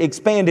 Does it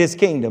expand His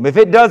kingdom? If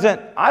it doesn't,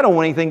 I don't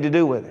want anything to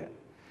do with it.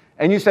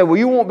 And you say, well,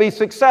 you won't be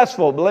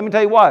successful. But let me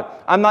tell you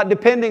what, I'm not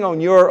depending on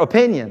your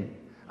opinion.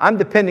 I'm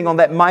depending on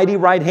that mighty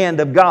right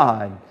hand of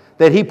God.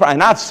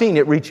 And I've seen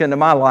it reach into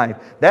my life.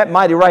 That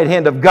mighty right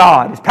hand of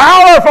God is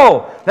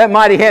powerful. That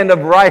mighty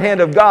right hand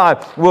of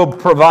God will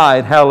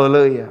provide.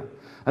 Hallelujah.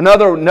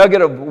 Another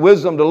nugget of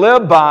wisdom to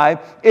live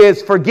by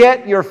is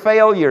forget your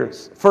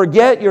failures.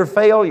 Forget your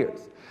failures.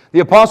 The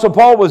Apostle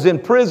Paul was in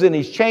prison.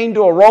 He's chained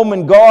to a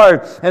Roman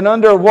guard and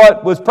under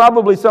what was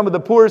probably some of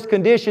the poorest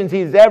conditions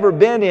he's ever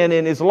been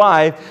in his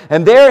life.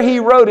 And there he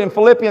wrote in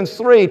Philippians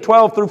 3,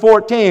 12 through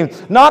 14,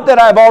 not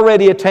that I've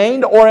already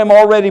attained or am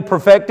already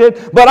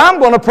perfected, but I'm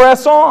going to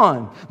press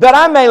on, that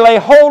I may lay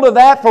hold of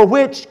that for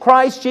which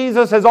Christ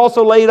Jesus has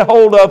also laid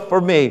hold of for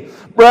me.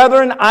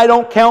 Brethren, I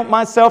don't count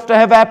myself to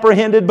have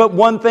apprehended, but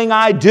one thing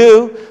I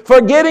do,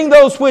 forgetting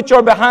those which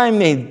are behind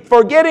me,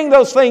 forgetting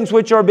those things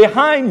which are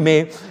behind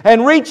me,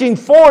 and reaching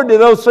forward to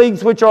those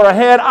things which are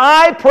ahead,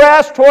 I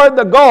press toward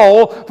the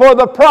goal for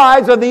the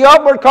prize of the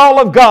upward call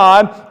of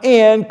God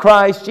in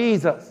Christ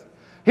Jesus.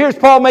 Here's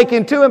Paul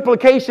making two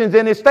implications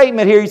in his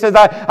statement here. He says,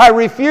 I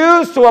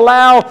refuse to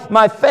allow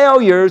my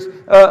failures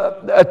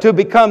to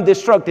become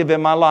destructive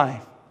in my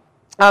life.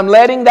 I'm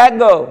letting that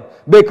go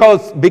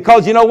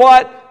because you know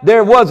what?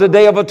 There was a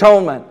day of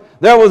atonement.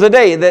 There was a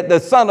day that the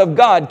Son of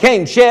God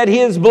came, shed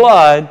His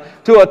blood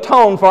to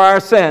atone for our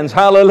sins.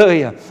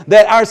 Hallelujah.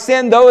 That our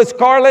sin, though is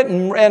scarlet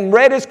and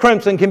red as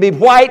crimson, can be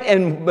white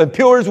and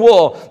pure as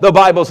wool. The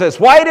Bible says,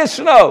 white as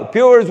snow,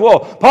 pure as wool.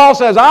 Paul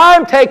says,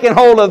 I'm taking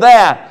hold of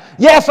that.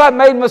 Yes, I've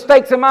made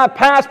mistakes in my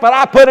past, but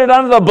I put it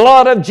under the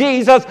blood of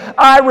Jesus.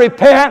 I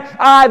repent.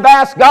 I've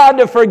asked God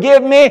to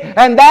forgive me,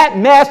 and that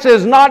mess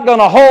is not going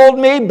to hold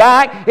me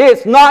back.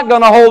 It's not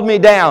going to hold me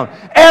down.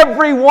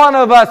 Every one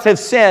of us have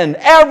sinned.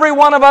 Every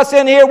one of us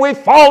in here, we've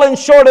fallen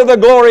short of the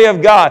glory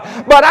of God.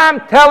 But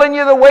I'm telling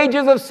you, the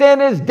wages of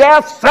sin is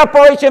death,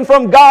 separation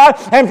from God,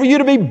 and for you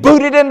to be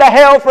booted into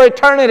hell for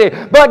eternity.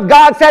 But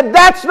God said,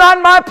 that's not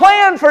my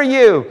plan for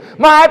you.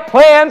 My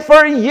plan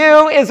for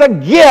you is a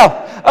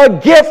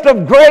gift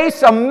of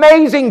grace,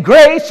 amazing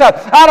grace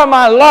out of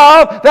my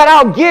love, that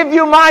I'll give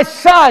you my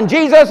Son.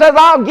 Jesus says,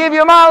 I'll give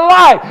you my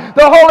life.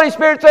 The Holy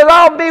Spirit says,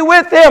 I'll be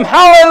with Him.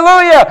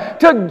 Hallelujah.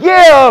 To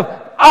give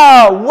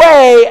our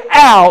way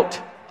out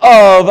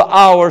of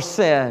our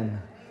sin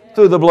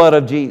through the blood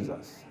of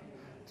Jesus.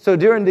 So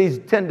during these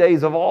 10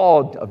 days of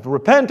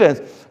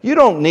repentance, you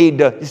don't need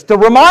to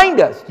remind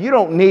us, you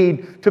don't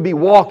need to be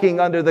walking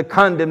under the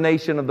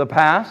condemnation of the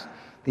past.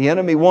 The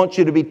enemy wants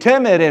you to be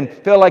timid and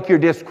feel like you're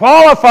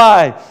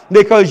disqualified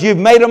because you've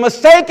made a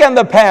mistake in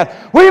the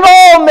past. We've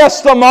all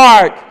missed the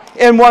mark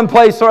in one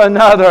place or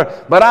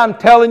another. But I'm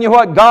telling you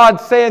what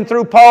God's saying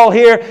through Paul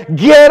here,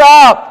 get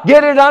up,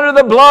 get it under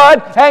the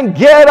blood, and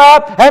get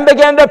up and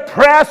begin to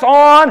press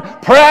on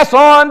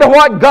to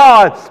what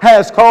God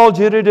has called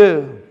you to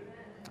do.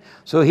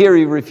 So here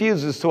he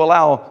refuses to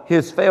allow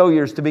his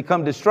failures to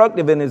become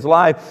destructive in his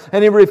life.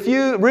 And he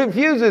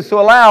refuses to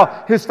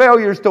allow his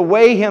failures to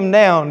weigh him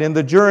down in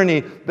the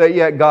journey that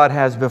yet God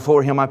has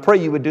before him. I pray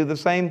you would do the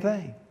same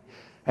thing.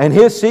 And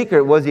his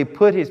secret was he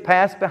put his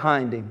past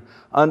behind him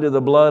under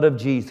the blood of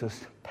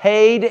Jesus.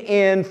 Paid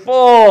in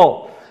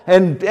full.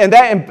 And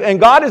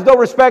God is no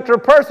respecter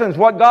of persons.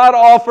 What God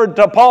offered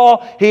to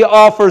Paul, He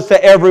offers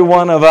to every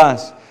one of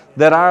us.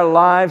 That our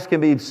lives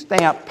can be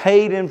stamped,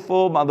 paid in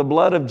full by the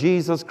blood of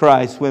Jesus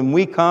Christ when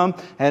we come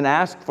and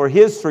ask for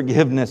His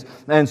forgiveness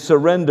and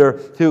surrender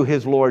to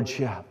His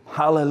Lordship.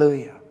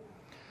 Hallelujah.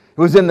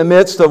 It was in the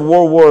midst of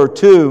World War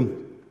II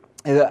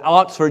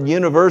Oxford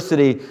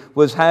University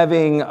was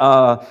having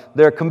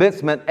their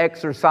commencement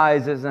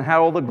exercises and had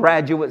all the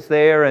graduates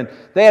there. And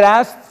they had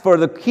asked for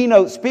the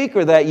keynote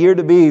speaker that year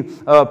to be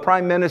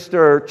Prime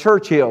Minister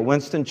Churchill,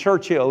 Winston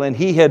Churchill. And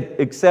he had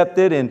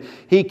accepted, and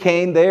he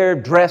came there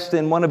dressed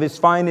in one of his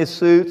finest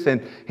suits.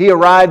 And he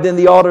arrived in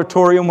the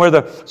auditorium where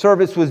the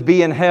service was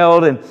being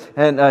held.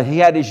 And he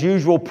had his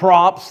usual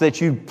props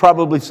that you've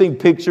probably seen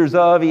pictures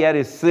of. He had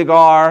his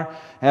cigar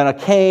and a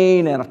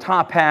cane and a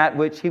top hat,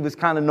 which he was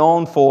kind of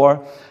known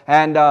for.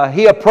 And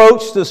he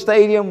approached the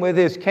stadium with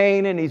his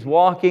cane, and he's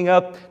walking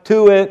up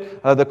to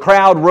it. The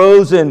crowd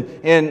rose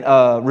in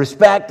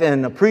respect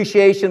and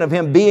appreciation of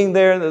him being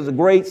there. There was a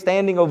great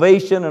standing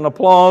ovation and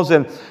applause.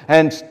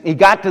 And he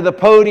got to the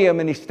podium,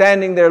 and he's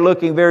standing there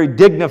looking very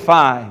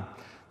dignified.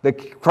 The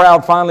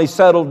crowd finally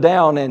settled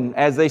down, and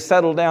as they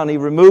settled down, he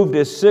removed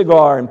his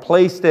cigar and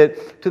placed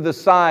it to the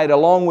side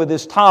along with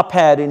his top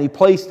hat, and he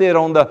placed it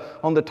on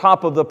the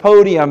top of the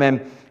podium,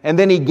 and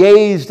then he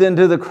gazed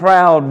into the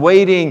crowd,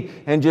 waiting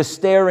and just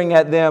staring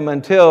at them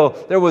until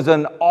there was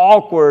an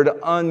awkward,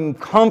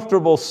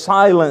 uncomfortable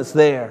silence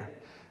there.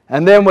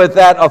 And then with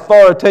that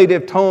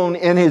authoritative tone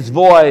in his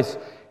voice,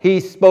 he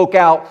spoke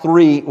out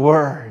 3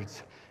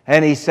 words,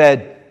 and he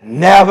said,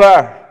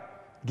 "Never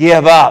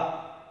give up."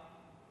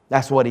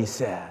 That's what he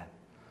said.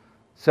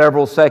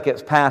 Several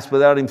seconds passed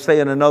without him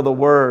saying another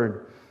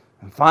word.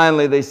 And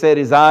finally, they said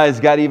his eyes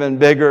got even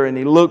bigger, and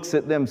he looks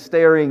at them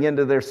staring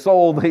into their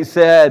soul, they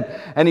said.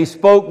 And he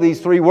spoke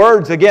these 3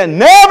 words again,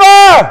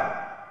 "Never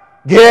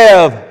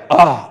give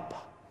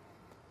up."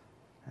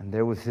 And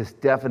there was this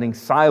deafening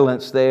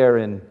silence there,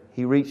 and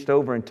he reached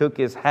over and took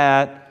his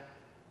hat.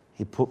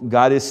 He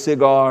got his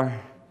cigar,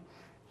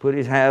 put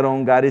his hat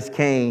on, got his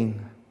cane,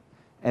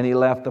 and he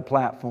left the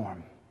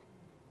platform.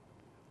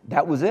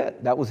 That was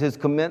it. That was his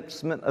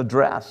commencement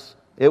address.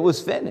 It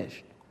was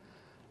finished.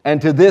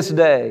 And to this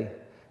day,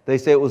 they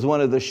say it was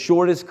one of the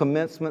shortest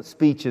commencement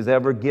speeches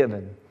ever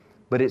given,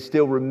 but it's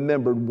still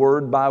remembered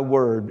word by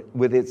word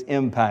with its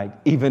impact,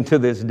 even to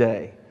this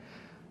day.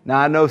 Now,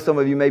 I know some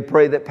of you may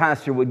pray that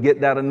Pastor would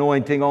get that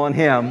anointing on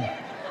him.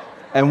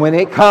 And when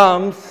it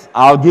comes,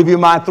 I'll give you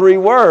my 3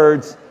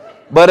 words.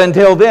 But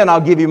until then,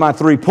 I'll give you my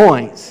 3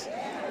 points.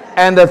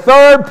 And the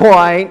 3rd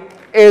point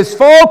is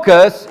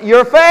focus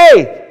your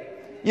faith.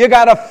 You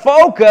got to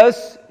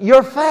focus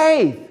your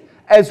faith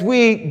as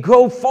we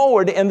go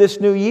forward in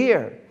this new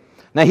year.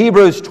 Now,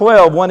 Hebrews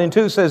 12, 1 and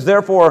 2 says,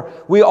 "Therefore,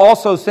 we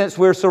also, since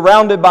we're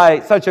surrounded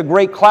by such a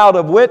great cloud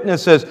of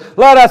witnesses,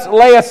 let us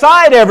lay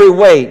aside every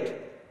weight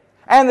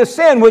and the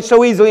sin which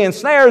so easily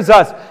ensnares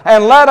us,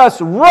 and let us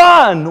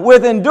run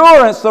with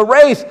endurance the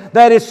race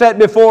that is set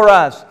before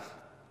us."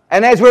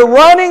 And as we're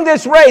running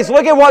this race,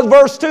 look at what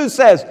verse 2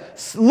 says.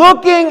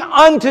 "Looking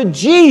unto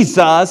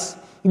Jesus,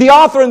 the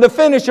author and the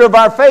finisher of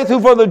our faith, who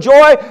for the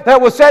joy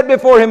that was set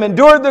before him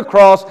endured the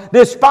cross,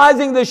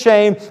 despising the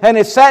shame, and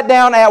is sat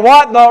down at"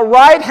 what? "The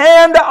right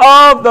hand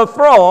of the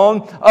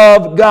throne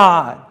of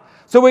God."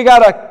 So we got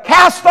to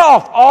cast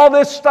off all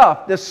this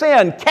stuff, the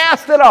sin,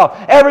 cast it off,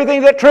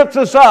 everything that trips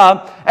us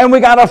up, and we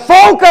got to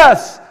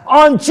focus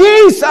on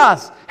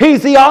Jesus.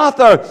 He's the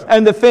author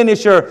and the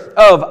finisher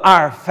of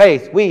our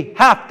faith. We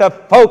have to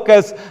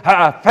focus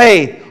our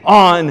faith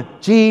on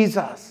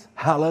Jesus.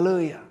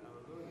 Hallelujah.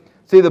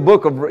 See, the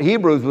book of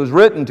Hebrews was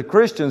written to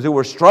Christians who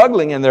were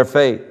struggling in their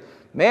faith.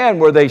 Man,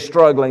 were they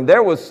struggling.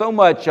 There was so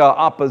much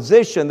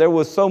opposition. There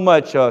was so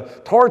much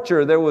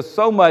torture. There was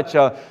so much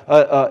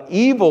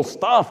evil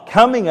stuff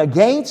coming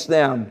against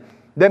them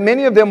that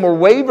many of them were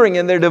wavering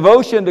in their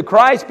devotion to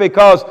Christ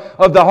because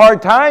of the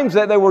hard times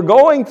that they were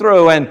going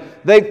through. And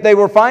they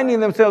were finding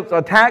themselves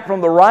attacked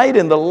from the right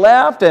and the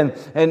left, and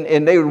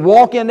they would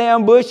walk into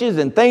ambushes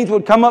and things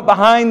would come up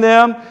behind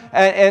them.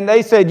 And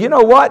they said, you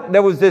know what?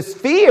 There was this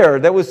fear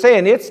that was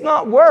saying, it's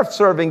not worth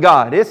serving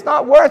God. It's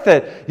not worth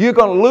it. You're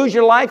going to lose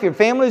your life. Your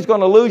family's going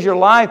to lose your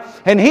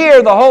life. And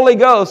here the Holy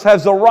Ghost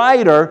has the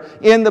writer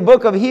in the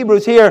book of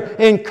Hebrews here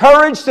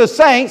encourage the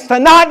saints to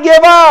not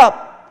give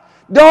up.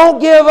 Don't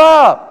give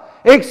up.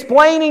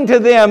 Explaining to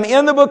them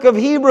in the book of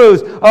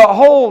Hebrews a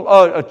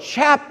whole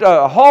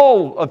chapter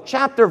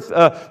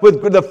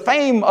with the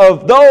fame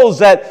of those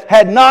that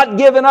had not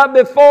given up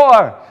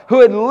before,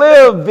 who had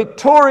lived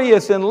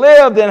victorious and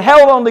lived and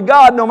held on to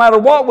God no matter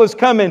what was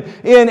coming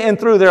in and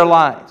through their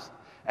lives.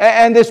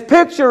 And this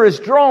picture is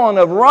drawn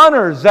of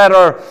runners that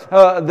are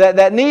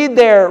that need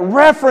their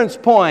reference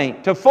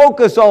point to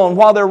focus on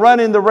while they're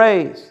running the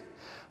race.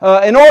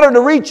 In order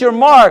to reach your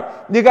mark,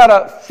 you got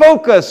to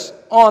focus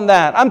on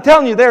that. I'm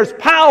telling you, there's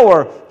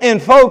power in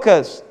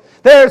focus.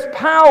 There's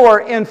power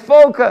in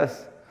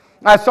focus.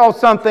 I saw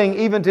something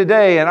even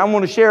today, and I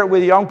want to share it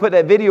with you. I'll put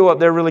that video up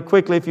there really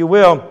quickly, if you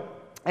will.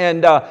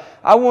 And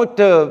I want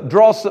to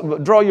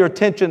draw your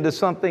attention to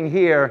something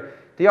here.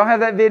 Do y'all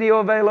have that video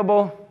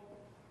available?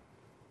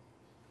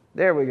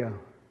 There we go.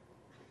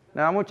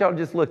 Now, I want y'all to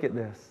just look at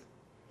this.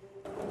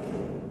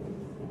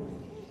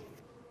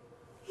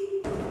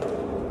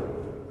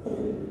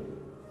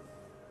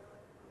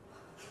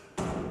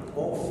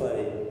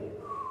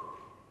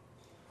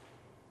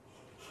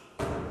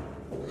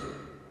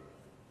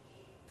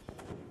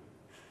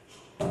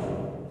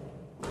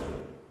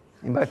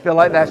 Anybody feel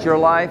like that's your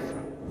life?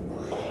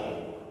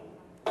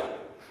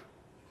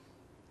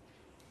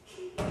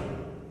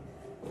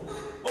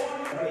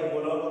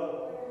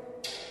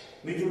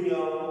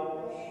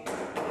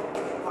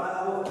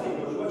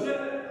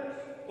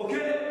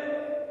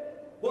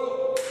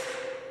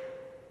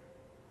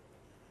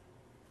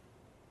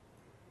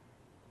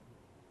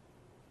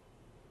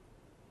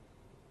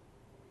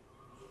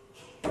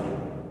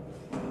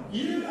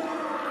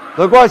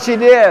 Look what she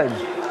did.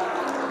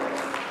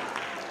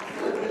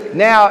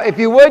 Now, if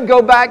you would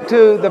go back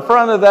to the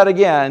front of that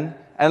again,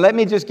 and let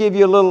me just give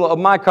you a little of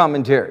my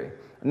commentary.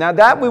 Now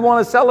that we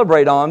want to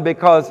celebrate on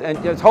because,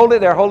 and just hold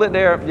it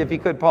there, if you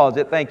could pause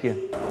it, thank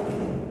you.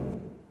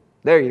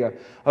 There you go.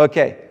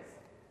 Okay.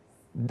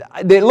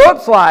 It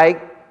looks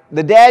like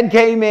the dad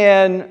came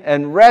in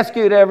and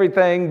rescued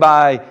everything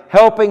by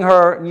helping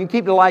her. You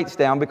keep the lights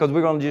down because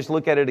we're going to just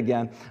look at it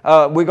again.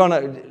 We're going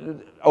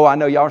to, I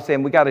know y'all are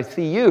saying we got to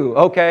see you.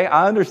 Okay,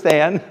 I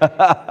understand.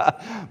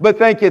 But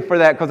thank you for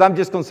that because I'm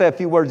just going to say a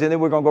few words and then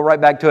we're going to go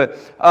right back to it.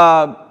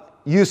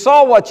 You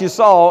saw what you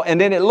saw, and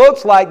then it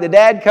looks like the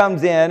dad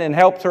comes in and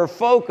helps her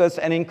focus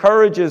and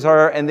encourages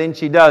her, and then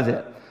she does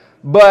it.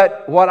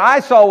 But what I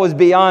saw was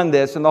beyond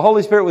this, and the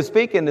Holy Spirit was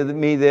speaking to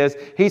me this.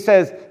 He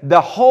says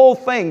the whole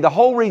thing, the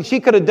whole reason,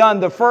 she could have done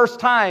the first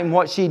time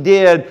what she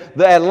did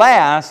at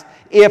last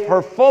if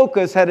her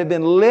focus had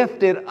been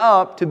lifted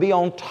up to be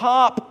on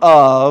top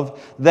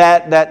of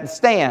that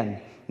stand.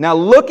 Now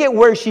look at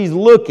where she's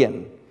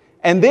looking.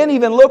 And then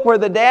even look where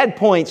the dad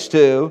points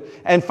to.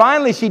 And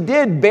finally, she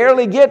did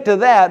barely get to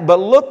that, but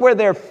look where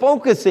they're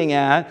focusing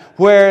at.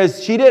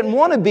 Whereas she didn't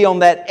want to be on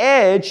that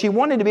edge, she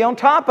wanted to be on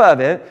top of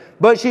it.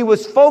 But she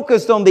was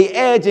focused on the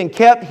edge and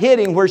kept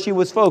hitting where she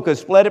was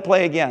focused. Let it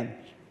play again.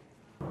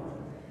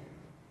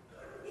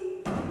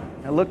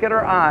 Now look at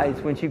her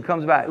eyes when she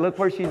comes back. Look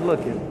where she's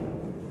looking.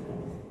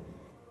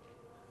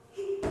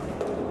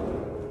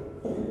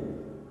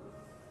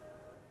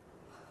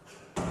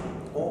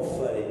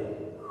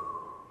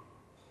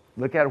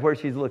 Look at where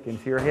she's looking.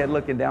 See her head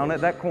looking down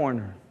at that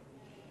corner.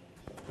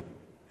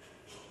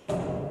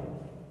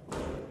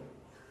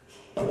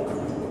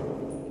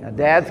 Now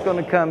Dad's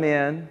going to come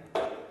in.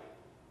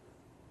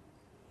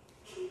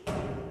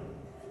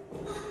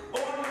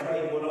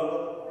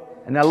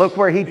 And now look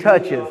where he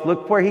touches.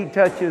 Look where he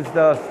touches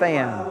the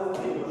stand.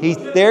 He's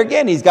there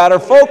again. He's got her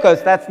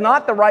focused. That's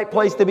not the right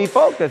place to be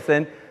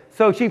focusing.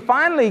 So she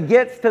finally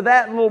gets to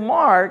that little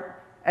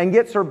mark and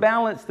gets her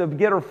balance to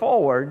get her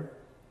forward.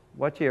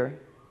 Watch here.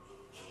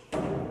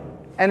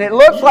 And it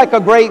looks like a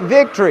great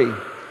victory.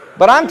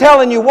 But I'm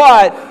telling you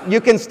what, you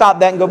can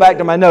stop that and go back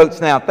to my notes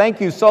now. Thank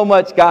you so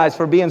much, guys,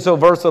 for being so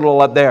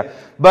versatile up there.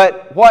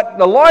 But what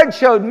the Lord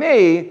showed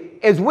me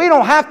is we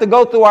don't have to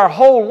go through our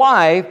whole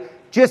life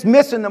just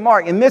missing the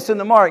mark and missing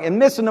the mark and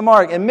missing the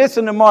mark and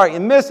missing the mark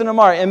and missing the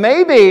mark. And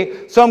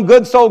maybe some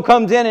good soul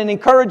comes in and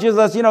encourages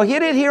us,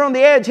 hit it here on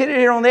the edge, hit it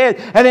here on the edge.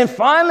 And then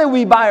finally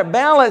we, by our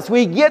balance,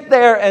 we get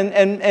there and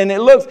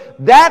it looks,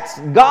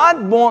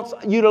 God wants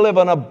you to live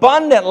an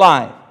abundant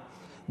life.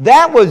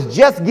 That was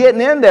just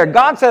getting in there.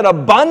 God said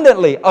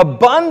abundantly,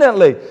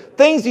 abundantly.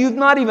 Things you've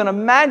not even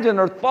imagined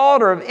or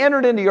thought or have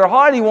entered into your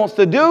heart He wants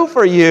to do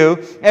for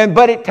you.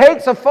 But it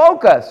takes a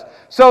focus.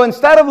 So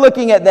instead of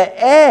looking at the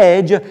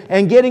edge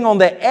and getting on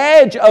the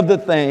edge of the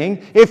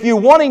thing, if you're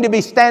wanting to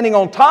be standing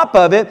on top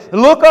of it,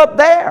 look up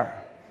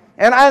there.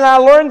 And I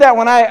learned that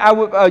when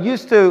I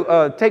used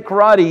to take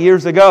karate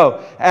years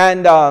ago.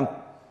 And a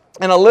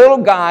little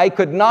guy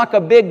could knock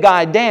a big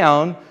guy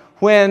down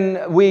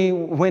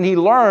when he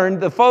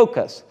learned the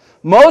focus.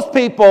 Most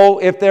people,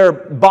 if they're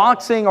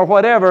boxing or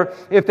whatever,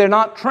 if they're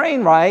not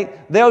trained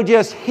right, they'll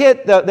just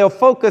they'll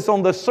focus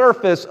on the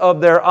surface of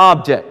their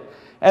object.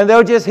 And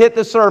they'll just hit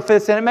the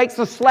surface, and it makes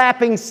a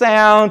slapping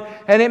sound,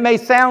 and it may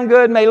sound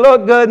good, may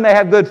look good, may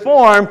have good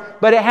form,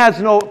 but it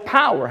has no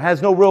power,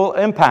 has no real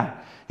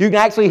impact. You can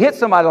actually hit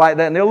somebody like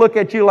that, and they'll look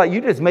at you like, you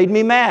just made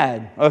me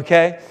mad,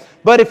 okay?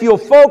 But if you'll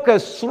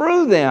focus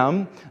through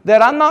them,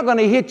 that I'm not going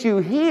to hit you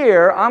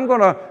here, I'm going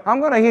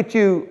to hit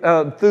you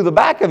through the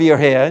back of your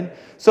head.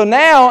 So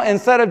now,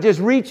 instead of just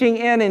reaching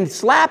in and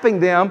slapping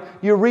them,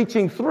 you're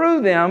reaching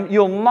through them,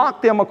 you'll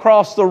knock them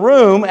across the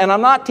room, and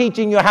I'm not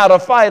teaching you how to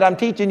fight, I'm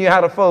teaching you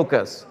how to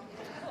focus.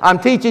 I'm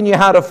teaching you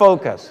how to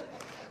focus.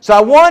 So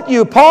I want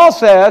you, Paul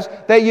says,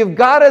 that you've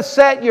got to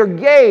set your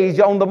gaze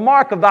on the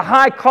mark of the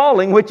high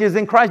calling, which is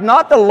in Christ.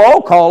 Not the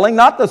low calling,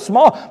 not the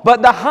small,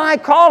 but the high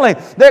calling.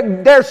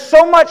 There's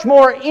so much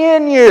more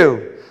in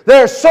you.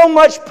 There's so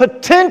much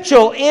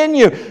potential in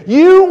you.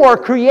 You were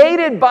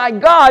created by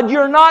God.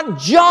 You're not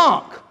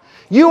junk.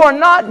 You are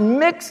not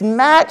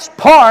mixed-matched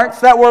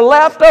parts that were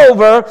left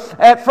over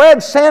at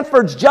Fred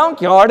Sanford's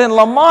junkyard and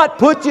Lamont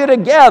put you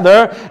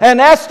together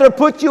and Esther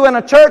put you in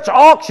a church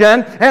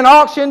auction and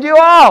auctioned you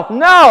off.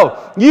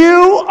 No,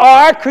 you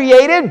are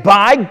created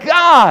by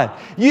God.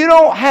 You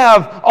don't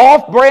have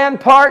off-brand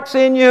parts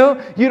in you.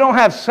 You don't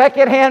have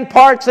second-hand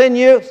parts in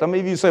you. Some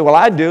of you say, well,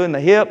 I do in the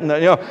hip. And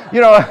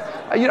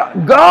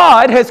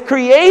God has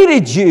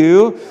created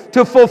you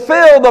to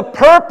fulfill the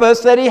purpose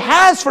that He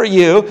has for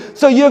you.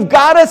 So you've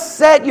got to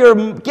set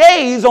your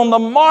gaze on the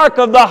mark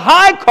of the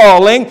high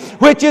calling,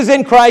 which is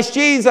in Christ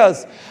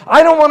Jesus.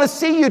 I don't want to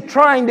see you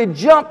trying to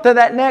jump to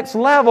that next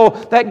level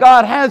that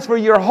God has for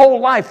your whole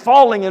life,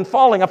 falling and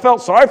falling. I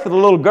felt sorry for the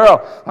little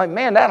girl. Like,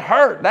 man, that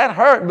hurt.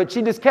 But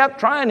she just kept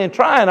trying and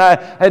trying. I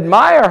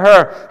admire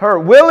her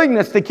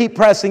willingness to keep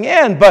pressing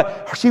in,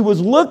 but she was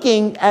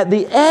looking at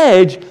the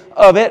edge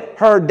of it.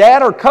 Her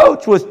dad or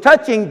coach was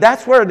touching,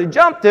 that's where to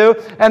jump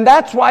to, and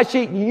that's why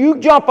you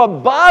jump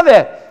above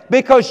it,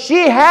 because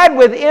she had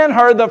within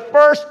her the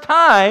first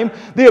time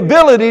the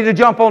ability to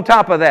jump on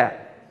top of that.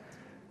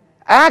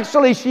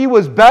 Actually, she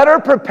was better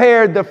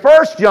prepared the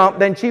first jump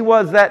than she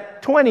was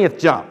that 20th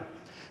jump,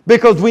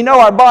 because we know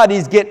our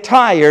bodies get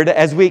tired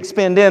as we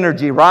expend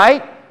energy,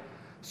 right?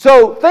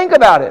 So think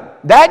about it.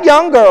 That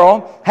young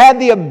girl had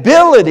the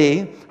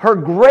ability, her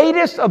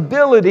greatest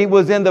ability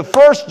was in the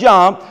first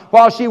jump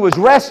while she was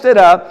rested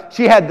up.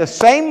 She had the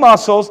same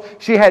muscles.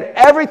 She had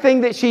everything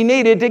that she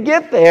needed to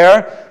get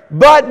there.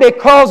 But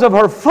because of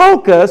her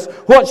focus,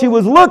 what she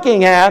was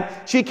looking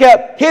at, she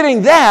kept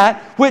hitting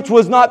that, which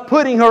was not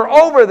putting her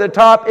over the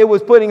top, it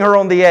was putting her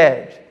on the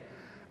edge.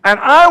 And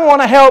I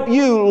want to help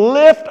you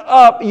lift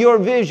up your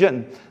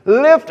vision,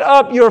 lift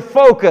up your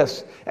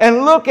focus,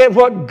 and look at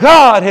what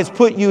God has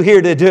put you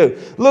here to do.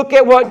 Look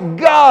at what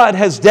God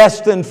has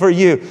destined for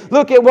you.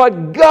 Look at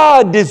what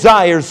God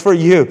desires for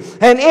you.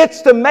 And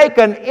it's to make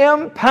an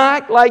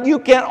impact like you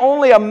can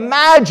only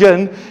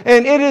imagine,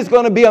 and it is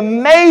going to be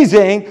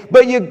amazing,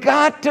 but you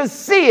got to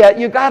see it.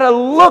 You got to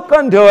look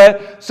unto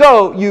it.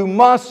 So you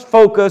must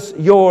focus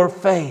your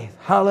faith.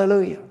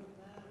 Hallelujah.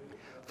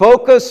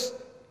 Focus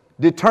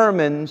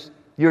determines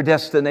your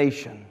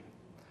destination.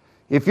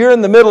 If you're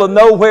in the middle of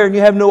nowhere and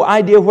you have no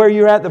idea where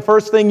you're at, the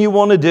first thing you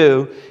want to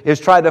do is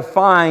try to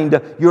find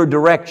your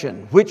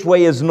direction. Which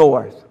way is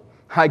north?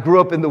 I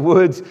grew up in the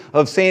woods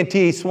of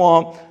Santee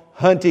Swamp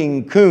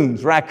hunting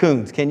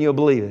raccoons. Can you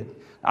believe it?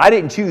 I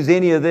didn't choose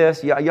any of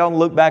this. Y'all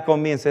look back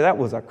on me and say, that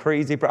was a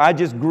crazy... I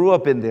just grew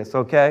up in this,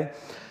 okay?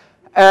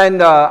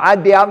 And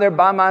I'd be out there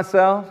by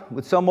myself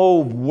with some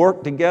old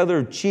work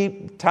together,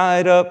 cheap,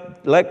 tied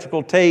up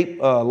electrical tape,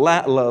 a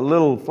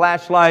little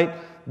flashlight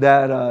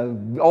that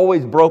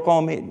always broke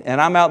on me.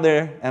 And I'm out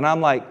there and I'm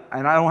like,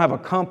 and I don't have a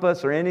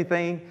compass or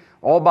anything,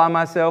 all by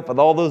myself with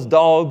all those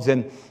dogs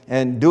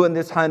and doing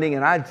this hunting.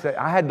 And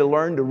I had to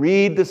learn to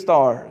read the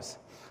stars.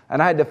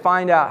 And I had to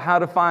find out how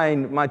to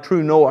find my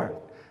true north.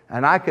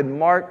 And I could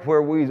mark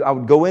where I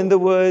would go in the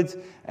woods.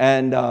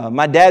 And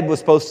my dad was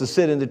supposed to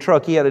sit in the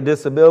truck. He had a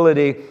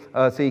disability,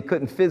 so he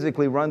couldn't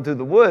physically run through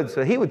the woods.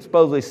 So he would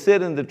supposedly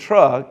sit in the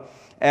truck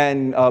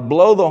and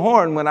blow the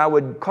horn when I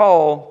would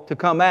call to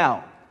come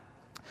out.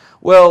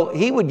 Well,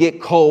 he would get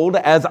cold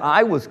as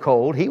I was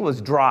cold. He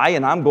was dry,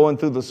 and I'm going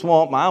through the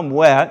swamp. I'm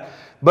wet.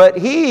 But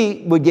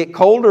he would get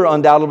colder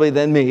undoubtedly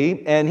than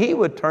me, and he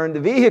would turn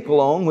the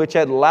vehicle on, which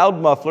had loud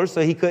mufflers,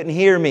 so he couldn't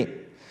hear me.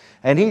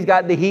 And he's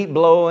got the heat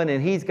blowing,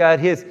 and he's got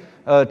his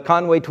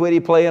Conway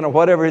Twitty playing, or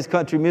whatever his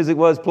country music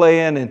was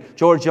playing, and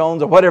George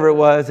Jones, or whatever it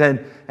was, and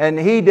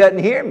he doesn't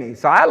hear me.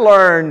 So I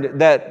learned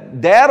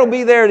that Dad will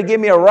be there to give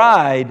me a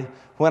ride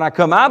when I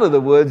come out of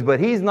the woods, but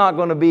he's not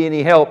going to be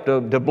any help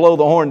to blow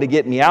the horn to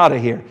get me out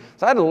of here.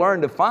 So I had to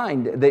learn to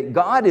find that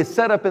God is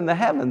set up in the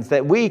heavens,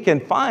 that we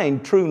can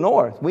find true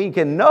north. We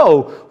can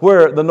know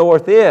where the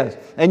north is,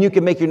 and you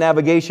can make your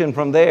navigation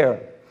from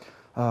there.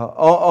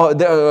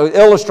 The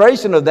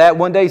illustration of that,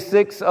 one day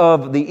 6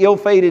 of the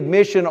ill-fated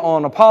mission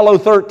on Apollo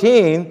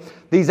 13,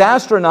 these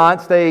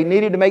astronauts, they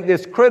needed to make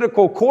this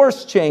critical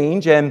course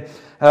change, and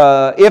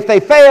if they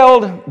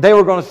failed, they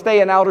were going to stay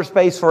in outer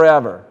space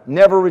forever,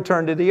 never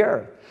return to the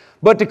Earth.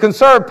 But to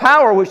conserve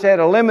power, which they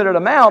had a limited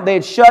amount, they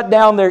had shut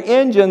down their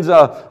engines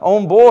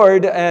on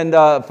board and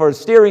for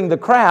steering the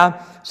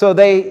craft. So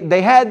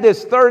they had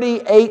this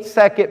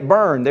 38-second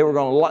burn. They were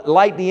going to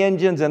light the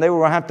engines, and they were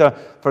going to have to,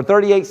 for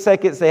 38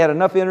 seconds, they had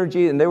enough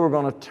energy, and they were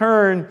going to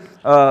turn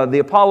the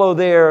Apollo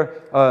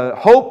there,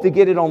 hope to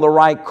get it on the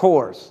right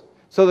course.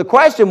 So the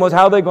question was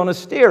how they're going to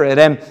steer it.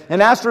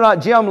 And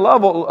astronaut Jim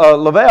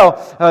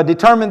Lovell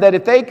determined that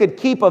if they could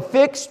keep a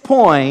fixed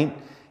point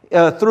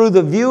through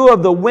the view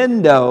of the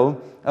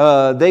window,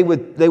 they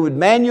would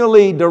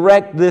manually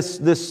direct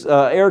this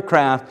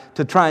aircraft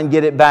to try and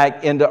get it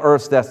back into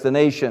Earth's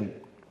destination.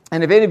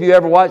 And if any of you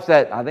ever watched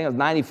that, I think it was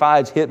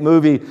 95's hit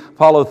movie,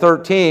 Apollo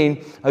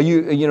 13,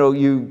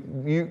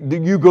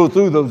 you go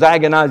through those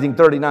agonizing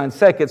 39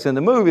 seconds in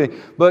the movie.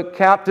 But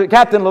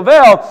Captain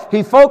Lovell,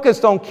 he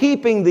focused on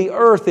keeping the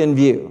Earth in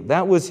view.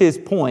 That was his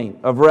point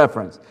of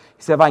reference.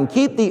 He said, if I can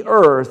keep the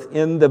Earth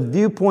in the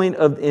viewpoint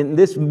in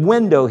this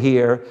window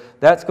here,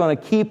 that's going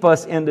to keep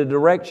us in the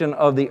direction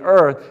of the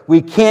Earth.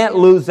 We can't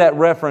lose that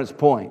reference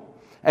point.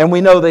 And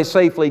we know they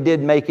safely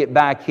did make it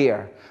back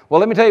here. Well,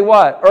 let me tell you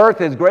what,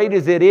 Earth, as great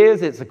as it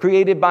is, it's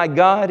created by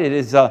God. It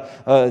is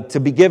to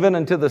be given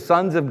unto the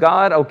sons of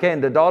God, okay,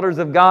 and the daughters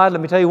of God.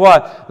 Let me tell you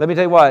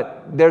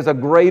what, there's a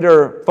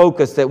greater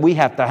focus that we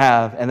have to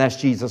have, and that's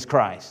Jesus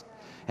Christ.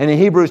 And in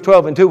Hebrews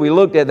 12:2, we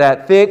looked at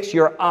that. Fix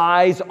your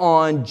eyes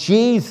on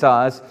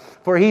Jesus,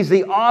 for He's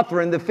the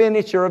author and the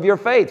finisher of your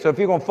faith. So if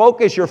you're going to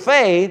focus your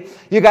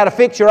faith, you got to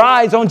fix your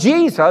eyes on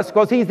Jesus,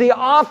 because He's the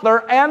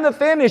author and the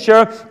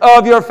finisher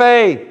of your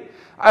faith.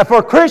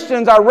 For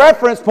Christians, our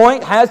reference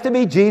point has to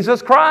be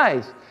Jesus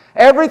Christ.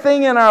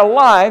 Everything in our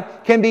life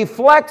can be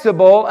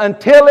flexible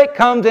until it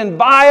comes in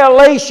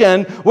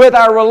violation with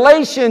our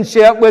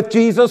relationship with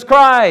Jesus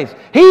Christ.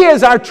 He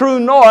is our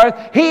true north.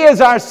 He is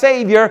our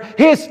Savior.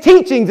 His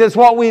teachings is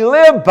what we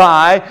live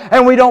by,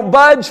 and we don't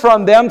budge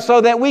from them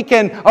so that we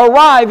can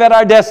arrive at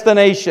our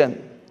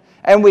destination.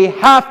 And we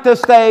have to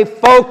stay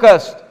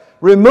focused.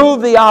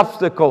 Remove the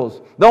obstacles.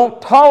 Don't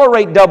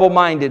tolerate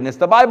double-mindedness.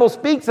 The Bible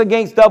speaks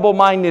against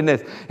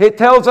double-mindedness. It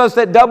tells us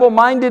that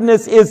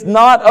double-mindedness is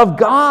not of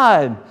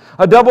God.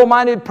 A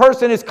double-minded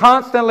person is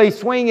constantly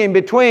swinging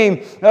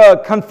between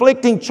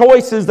conflicting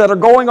choices that are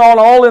going on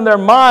all in their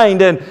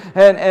mind. And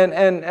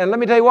let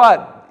me tell you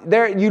what,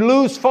 you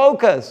lose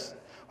focus.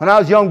 When I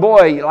was a young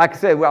boy, like I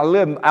said, I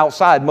lived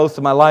outside most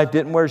of my life,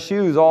 didn't wear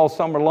shoes all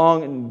summer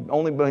long, and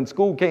only when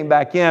school came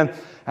back in.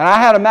 And I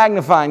had a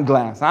magnifying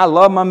glass. I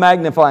love my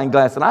magnifying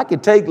glass. And I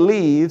could take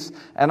leaves,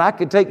 and I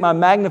could take my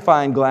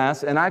magnifying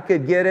glass, and I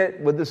could get it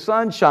with the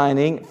sun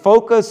shining,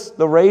 focus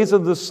the rays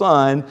of the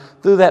sun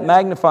through that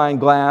magnifying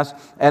glass,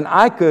 and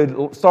I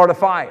could start a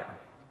fire.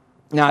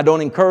 Now, I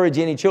don't encourage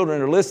any children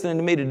that are listening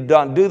to me to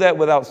not do that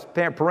without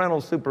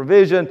parental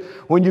supervision.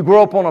 When you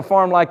grow up on a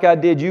farm like I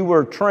did, you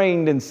were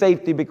trained in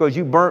safety because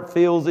you burnt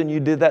fields and you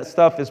did that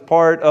stuff as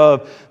part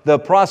of the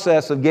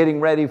process of getting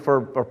ready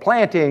for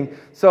planting.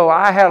 So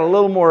I had a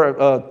little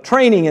more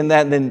training in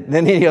that than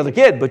any other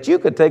kid. But you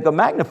could take a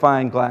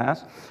magnifying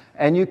glass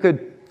and you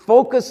could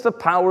focus the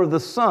power of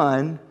the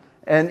sun,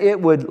 and it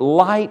would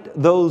light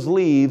those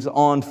leaves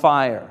on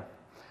fire.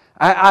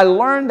 I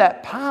learned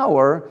that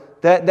power.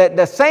 That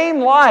the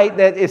same light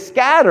that is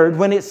scattered,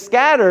 when it's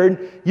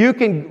scattered, you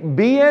can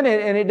be in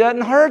it and it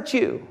doesn't hurt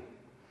you.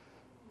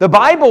 The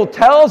Bible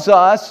tells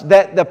us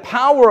that the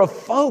power of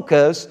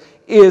focus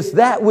is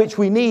that which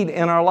we need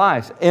in our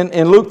lives.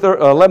 In Luke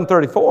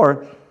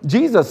 11:34,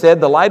 Jesus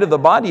said, the light of the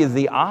body is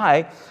the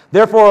eye.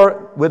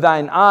 Therefore, with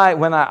thine eye,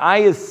 when thy eye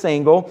is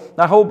single,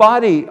 thy whole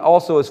body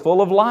also is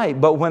full of light.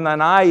 But when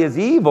thine eye is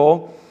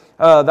evil,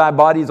 thy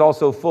body is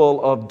also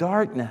full of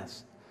darkness.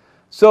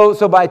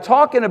 So by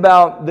talking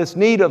about this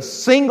need of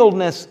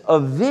singleness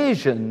of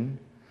vision,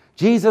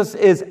 Jesus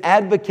is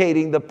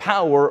advocating the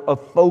power of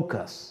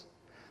focus.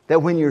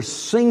 That when you're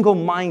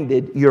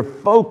single-minded, you're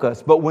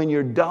focused. But when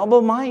you're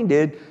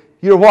double-minded,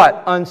 you're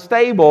what?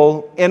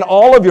 Unstable in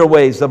all of your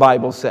ways, the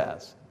Bible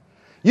says.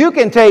 You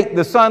can take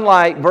the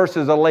sunlight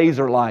versus a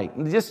laser light.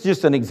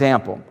 Just an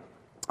example.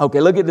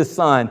 Okay, look at the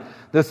sun.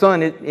 The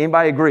sun,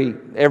 anybody agree?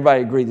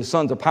 Everybody agree. The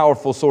sun's a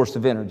powerful source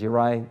of energy,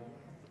 right?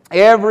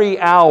 Every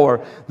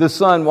hour, the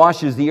sun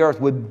washes the earth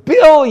with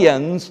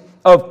billions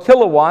of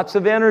kilowatts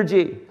of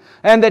energy.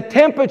 And the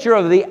temperature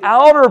of the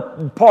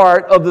outer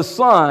part of the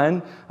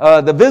sun,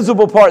 the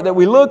visible part that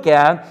we look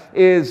at,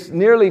 is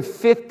nearly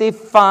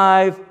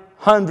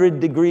 5,500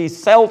 degrees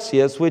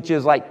Celsius, which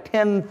is like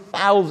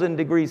 10,000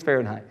 degrees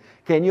Fahrenheit.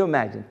 Can you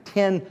imagine?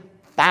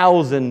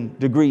 10,000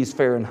 degrees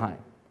Fahrenheit.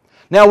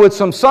 Now, with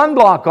some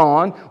sunblock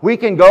on, we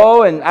can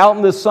go and out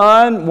in the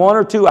sun 1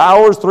 or 2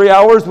 hours, 3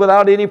 hours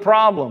without any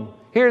problem.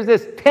 Here's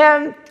this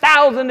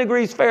 10,000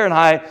 degrees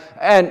Fahrenheit,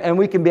 and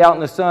we can be out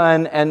in the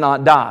sun and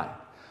not die.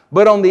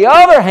 But on the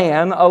other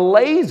hand, a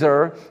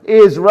laser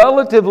is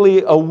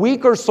relatively a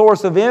weaker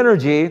source of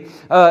energy.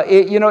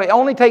 It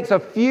only takes a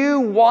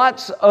few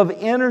watts of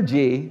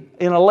energy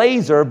in a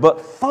laser,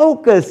 but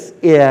focus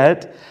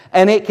it,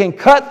 and it can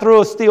cut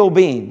through a steel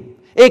beam.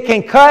 It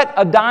can cut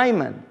a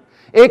diamond.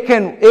 It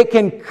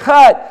can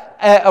cut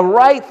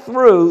right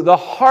through the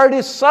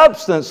hardest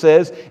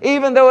substances,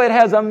 even though it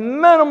has a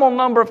minimal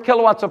number of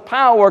kilowatts of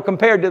power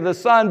compared to the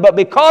sun. But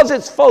because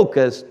it's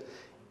focused,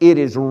 it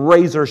is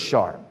razor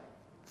sharp.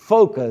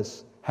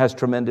 Focus has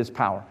tremendous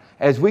power.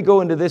 As we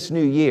go into this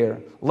new year,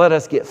 let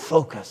us get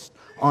focused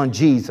on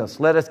Jesus.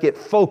 Let us get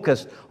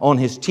focused on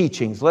His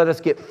teachings. Let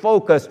us get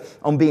focused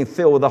on being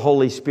filled with the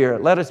Holy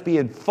Spirit. Let us be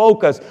in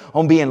focus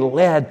on being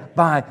led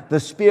by the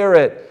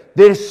Spirit.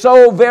 This is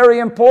so very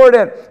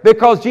important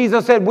because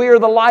Jesus said, we are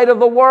the light of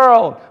the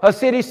world, a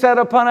city set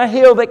upon a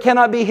hill that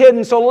cannot be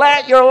hidden. So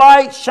let your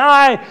light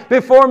shine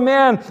before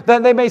men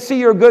that they may see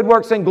your good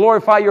works and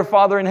glorify your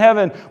Father in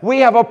heaven. We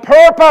have a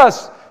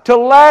purpose to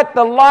let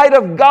the light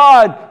of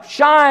God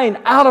shine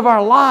out of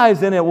our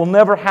lives, and it will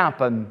never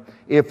happen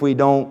if we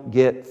don't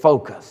get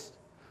focused.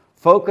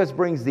 Focus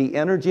brings the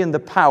energy and the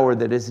power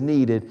that is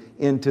needed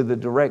into the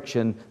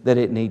direction that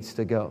it needs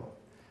to go.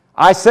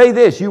 I say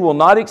this, you will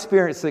not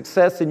experience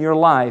success in your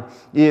life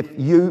if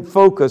you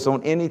focus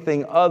on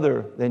anything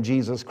other than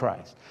Jesus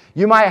Christ.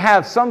 You might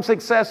have some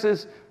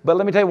successes, but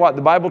let me tell you what,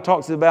 the Bible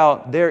talks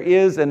about there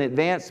is an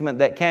advancement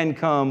that can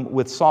come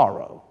with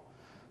sorrow,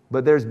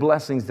 but there's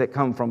blessings that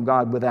come from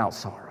God without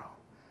sorrow.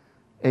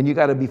 And you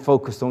got to be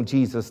focused on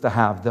Jesus to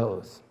have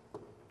those.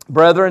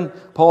 Brethren,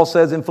 Paul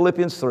says in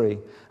Philippians 3,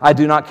 I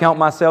do not count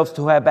myself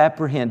to have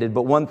apprehended,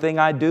 but one thing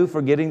I do,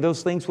 forgetting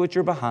those things which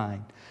are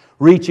behind,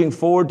 reaching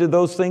forward to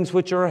those things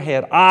which are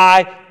ahead,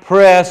 I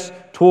press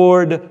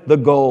toward the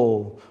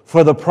goal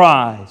for the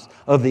prize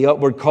of the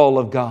upward call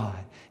of God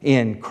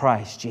in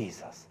Christ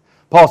Jesus.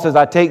 Paul says,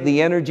 I take the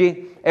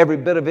energy, every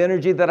bit of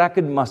energy that I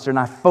could muster, and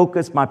I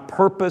focus my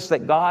purpose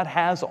that God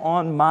has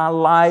on my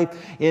life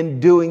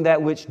in doing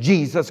that which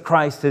Jesus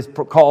Christ has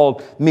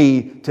called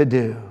me to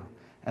do.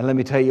 And let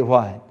me tell you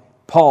what,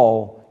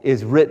 Paul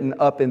is written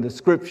up in the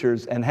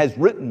Scriptures and has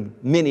written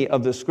many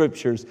of the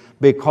Scriptures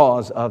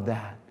because of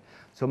that.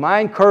 So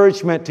my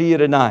encouragement to you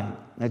tonight,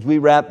 as we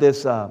wrap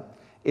this up,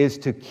 is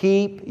to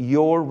keep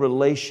your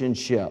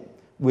relationship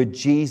with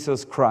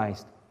Jesus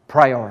Christ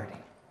priority.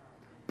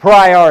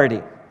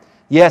 Priority.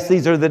 Yes,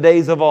 these are the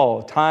days of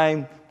all.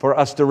 Time for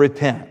us to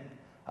repent.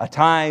 A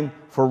time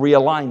for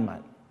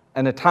realignment.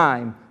 And a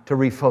time to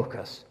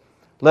refocus.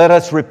 Let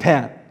us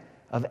repent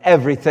of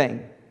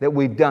everything that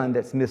we've done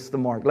that's missed the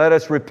mark. Let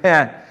us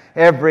repent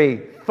every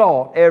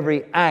thought,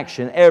 every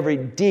action, every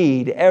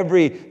deed,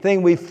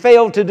 everything we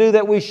failed to do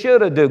that we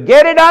should have done.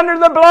 Get it under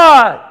the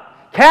blood.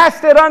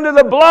 Cast it under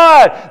the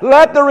blood.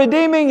 Let the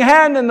redeeming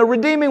hand and the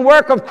redeeming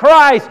work of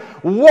Christ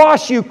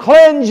wash you,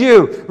 cleanse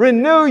you,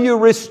 renew you,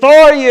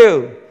 restore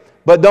you.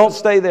 But don't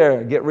stay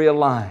there. Get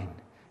realigned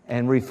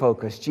and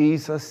refocus.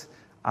 Jesus,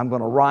 I'm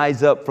going to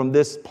rise up from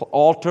this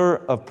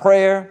altar of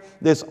prayer,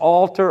 this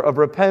altar of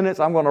repentance.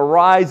 I'm going to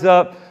rise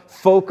up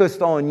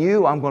focused on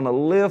you. I'm going to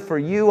live for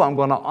you. I'm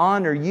going to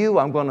honor you.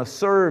 I'm going to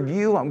serve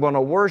you. I'm going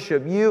to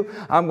worship you.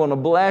 I'm going to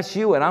bless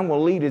you. And I'm going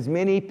to lead as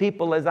many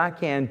people as I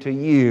can to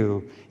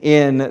you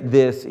in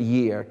this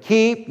year.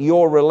 Keep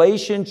your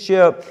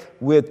relationship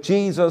with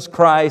Jesus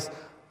Christ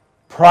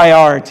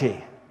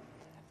priority.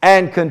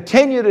 And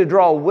continue to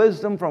draw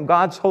wisdom from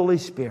God's Holy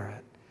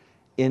Spirit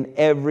in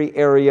every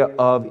area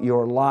of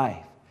your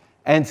life.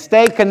 And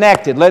stay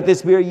connected. Let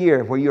this be a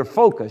year where your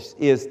focus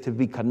is to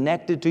be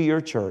connected to your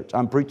church.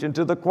 I'm preaching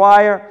to the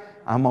choir.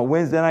 I'm a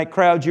Wednesday night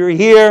crowd. You're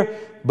here.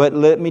 But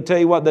let me tell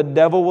you what, the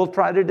devil will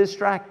try to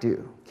distract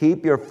you.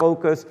 Keep your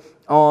focus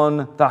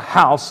on the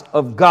house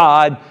of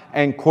God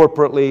and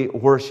corporately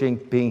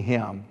worshiping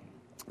Him.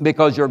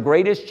 Because your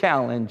greatest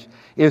challenge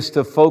is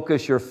to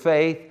focus your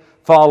faith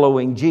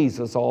following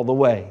Jesus all the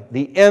way.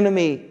 The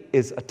enemy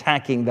is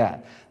attacking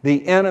that.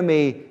 The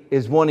enemy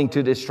is wanting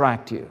to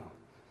distract you.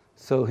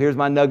 So here's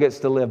my nuggets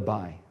to live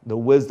by. The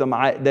wisdom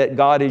that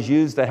God has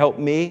used to help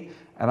me,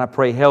 and I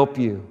pray help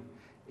you,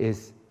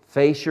 is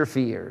face your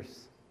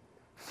fears.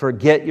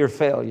 Forget your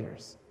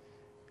failures.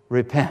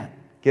 Repent.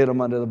 Get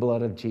them under the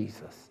blood of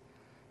Jesus.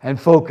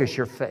 And focus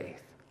your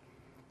faith.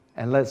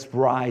 And let's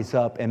rise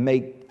up and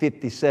make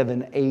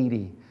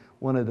 5780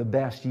 one of the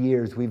best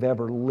years we've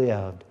ever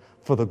lived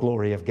for the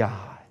glory of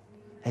God.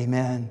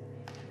 Amen.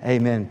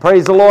 Amen.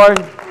 Praise the Lord.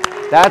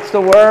 That's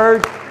the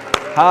word.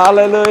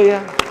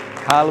 Hallelujah.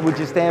 Would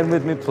you stand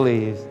with me,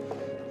 please?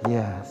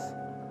 Yes.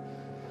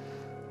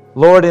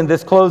 Lord, in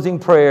this closing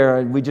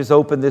prayer, we just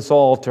open this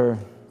altar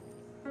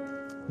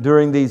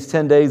during these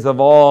 10 days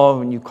of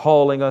awe, and you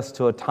calling us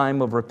to a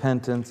time of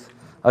repentance,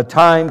 a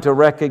time to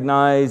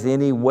recognize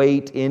any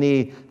weight,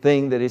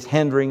 anything that is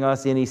hindering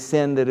us, any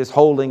sin that is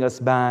holding us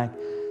back,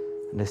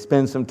 and to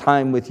spend some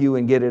time with you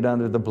and get it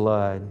under the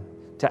blood.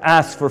 To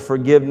ask for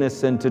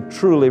forgiveness and to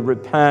truly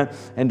repent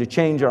and to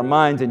change our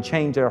minds and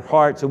change our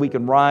hearts so we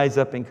can rise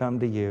up and come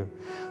to you.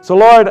 So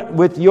Lord,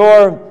 with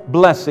your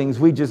blessings,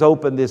 we just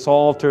open this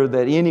altar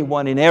that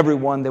anyone and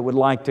everyone that would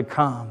like to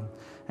come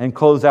and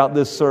close out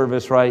this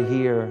service right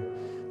here,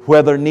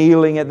 whether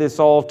kneeling at this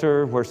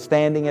altar, or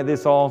standing at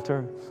this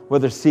altar,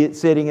 whether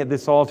sitting at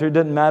this altar, it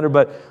doesn't matter,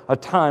 but a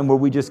time where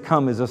we just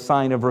come as a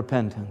sign of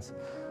repentance.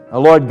 Now,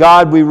 Lord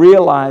God, we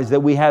realize that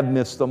we have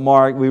missed the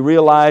mark. We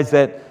realize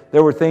that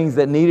there were things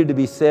that needed to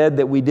be said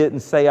that we didn't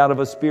say out of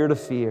a spirit of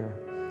fear.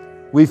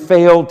 We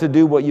failed to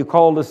do what you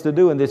called us to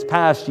do in this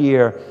past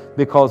year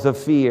because of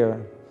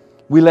fear.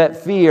 We let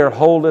fear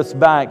hold us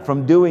back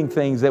from doing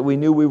things that we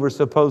knew we were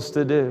supposed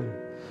to do.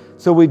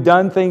 So we've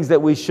done things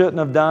that we shouldn't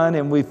have done,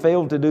 and we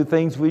failed to do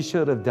things we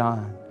should have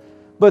done.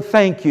 But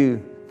thank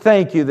you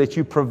that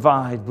you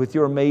provide with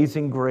your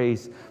amazing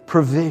grace,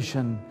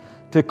 provision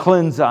to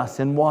cleanse us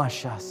and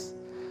wash us.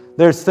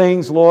 There's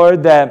things,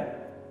 Lord, that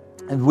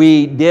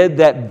we did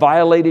that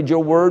violated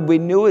your word. We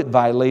knew it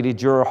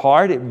violated your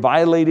heart. It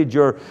violated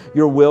your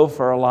will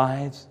for our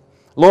lives.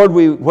 Lord,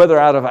 whether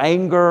out of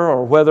anger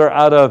or whether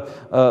out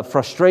of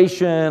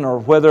frustration or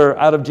whether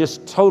out of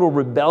just total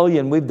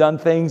rebellion, we've done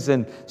things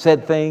and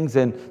said things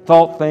and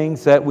thought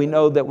things that we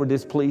know that were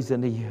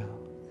displeasing to you.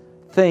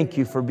 Thank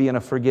you for being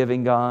a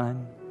forgiving God,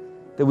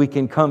 that we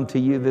can come to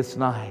you this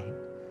night.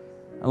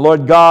 And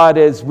Lord God,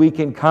 as we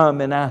can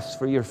come and ask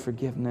for your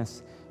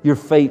forgiveness, you're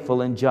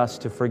faithful and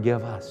just to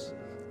forgive us.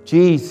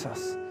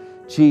 Jesus,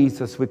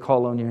 we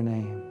call on your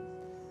name.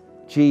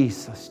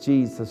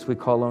 Jesus, we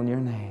call on your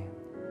name.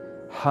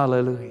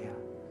 Hallelujah.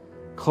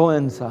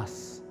 Cleanse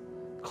us.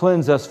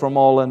 Cleanse us from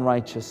all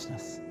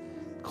unrighteousness.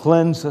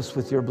 Cleanse us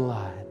with your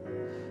blood.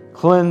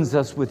 Cleanse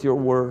us with your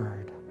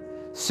word.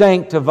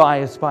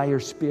 Sanctify us by your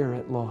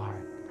Spirit,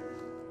 Lord.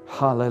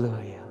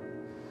 Hallelujah.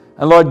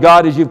 And Lord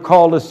God, as you've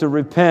called us to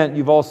repent,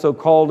 you've also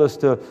called us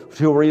to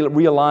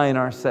realign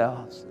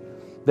ourselves.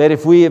 That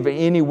if we have in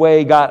any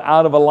way got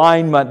out of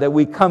alignment, that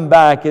we come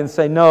back and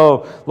say,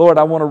 no, Lord,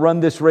 I want to run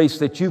this race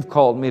that you've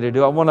called me to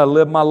do. I want to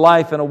live my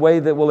life in a way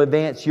that will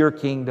advance your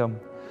kingdom.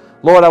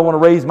 Lord, I want to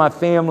raise my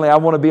family. I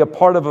want to be a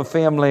part of a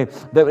family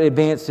that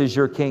advances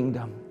your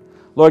kingdom.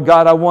 Lord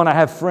God, I want to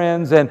have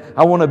friends, and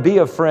I want to be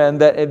a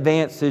friend that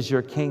advances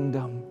your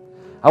kingdom.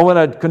 I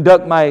want to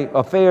conduct my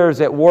affairs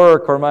at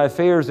work, or my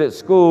affairs at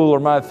school, or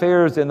my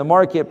affairs in the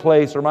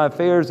marketplace, or my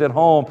affairs at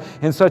home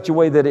in such a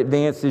way that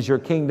advances your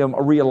kingdom, a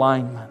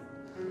realignment.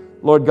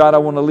 Lord God, I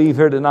want to leave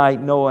here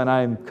tonight knowing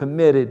I am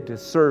committed to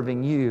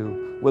serving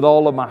you with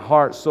all of my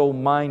heart, soul,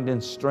 mind,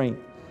 and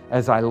strength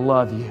as I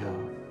love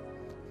you.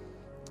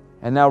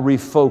 And now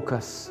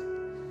refocus.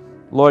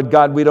 Lord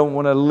God, we don't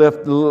want to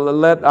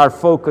let our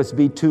focus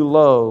be too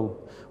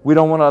low. We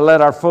don't want to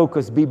let our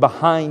focus be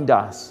behind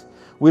us.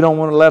 We don't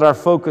want to let our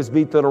focus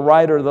be to the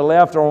right or the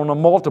left or on a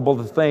multiple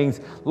of things.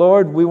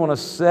 Lord, we want to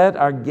set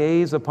our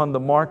gaze upon the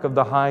mark of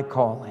the high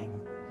calling,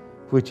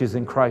 which is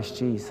in Christ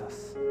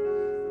Jesus.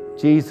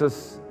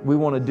 Jesus, we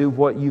want to do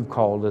what you've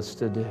called us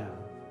to do.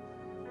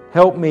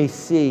 Help me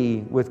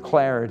see with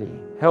clarity.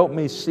 Help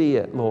me see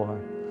it,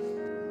 Lord,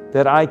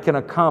 that I can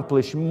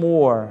accomplish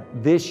more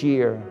this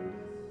year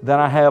than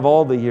I have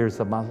all the years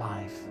of my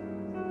life.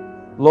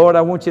 Lord,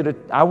 I want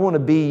to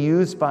be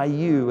used by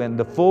you in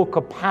the full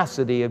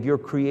capacity of your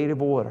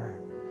creative order.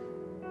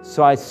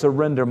 So I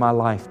surrender my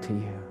life to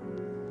you.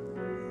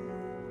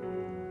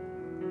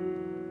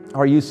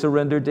 Are you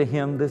surrendered to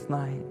Him this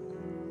night?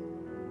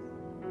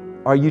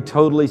 Are you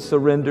totally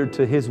surrendered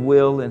to His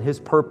will and His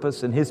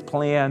purpose and His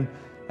plan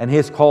and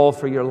His call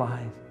for your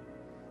life?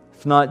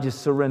 If not,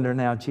 just surrender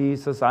now.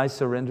 Jesus, I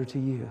surrender to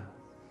you.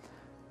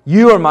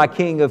 You are my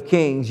King of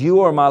Kings. You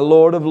are my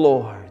Lord of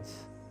Lords.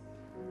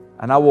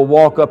 And I will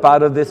walk up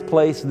out of this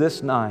place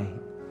this night,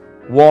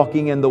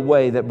 walking in the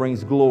way that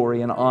brings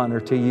glory and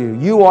honor to you.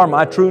 You are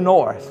my true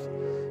north.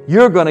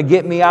 You're going to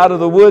get me out of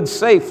the woods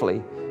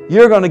safely.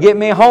 You're going to get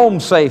me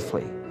home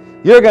safely.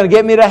 You're going to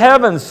get me to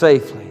heaven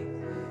safely.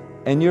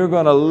 And you're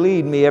going to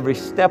lead me every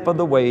step of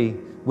the way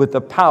with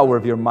the power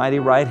of your mighty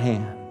right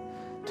hand.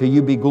 To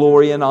you be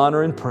glory and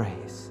honor and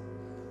praise.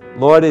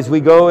 Lord, as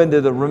we go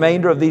into the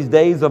remainder of these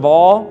days of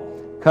awe,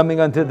 coming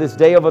unto this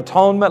day of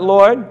atonement,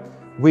 Lord,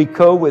 we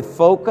go with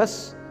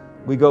focus,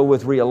 we go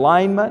with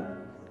realignment,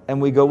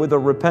 and we go with a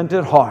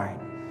repentant heart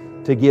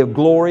to give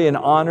glory and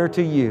honor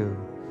to you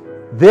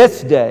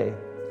this day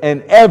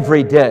and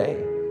every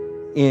day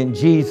in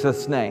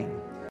Jesus' name.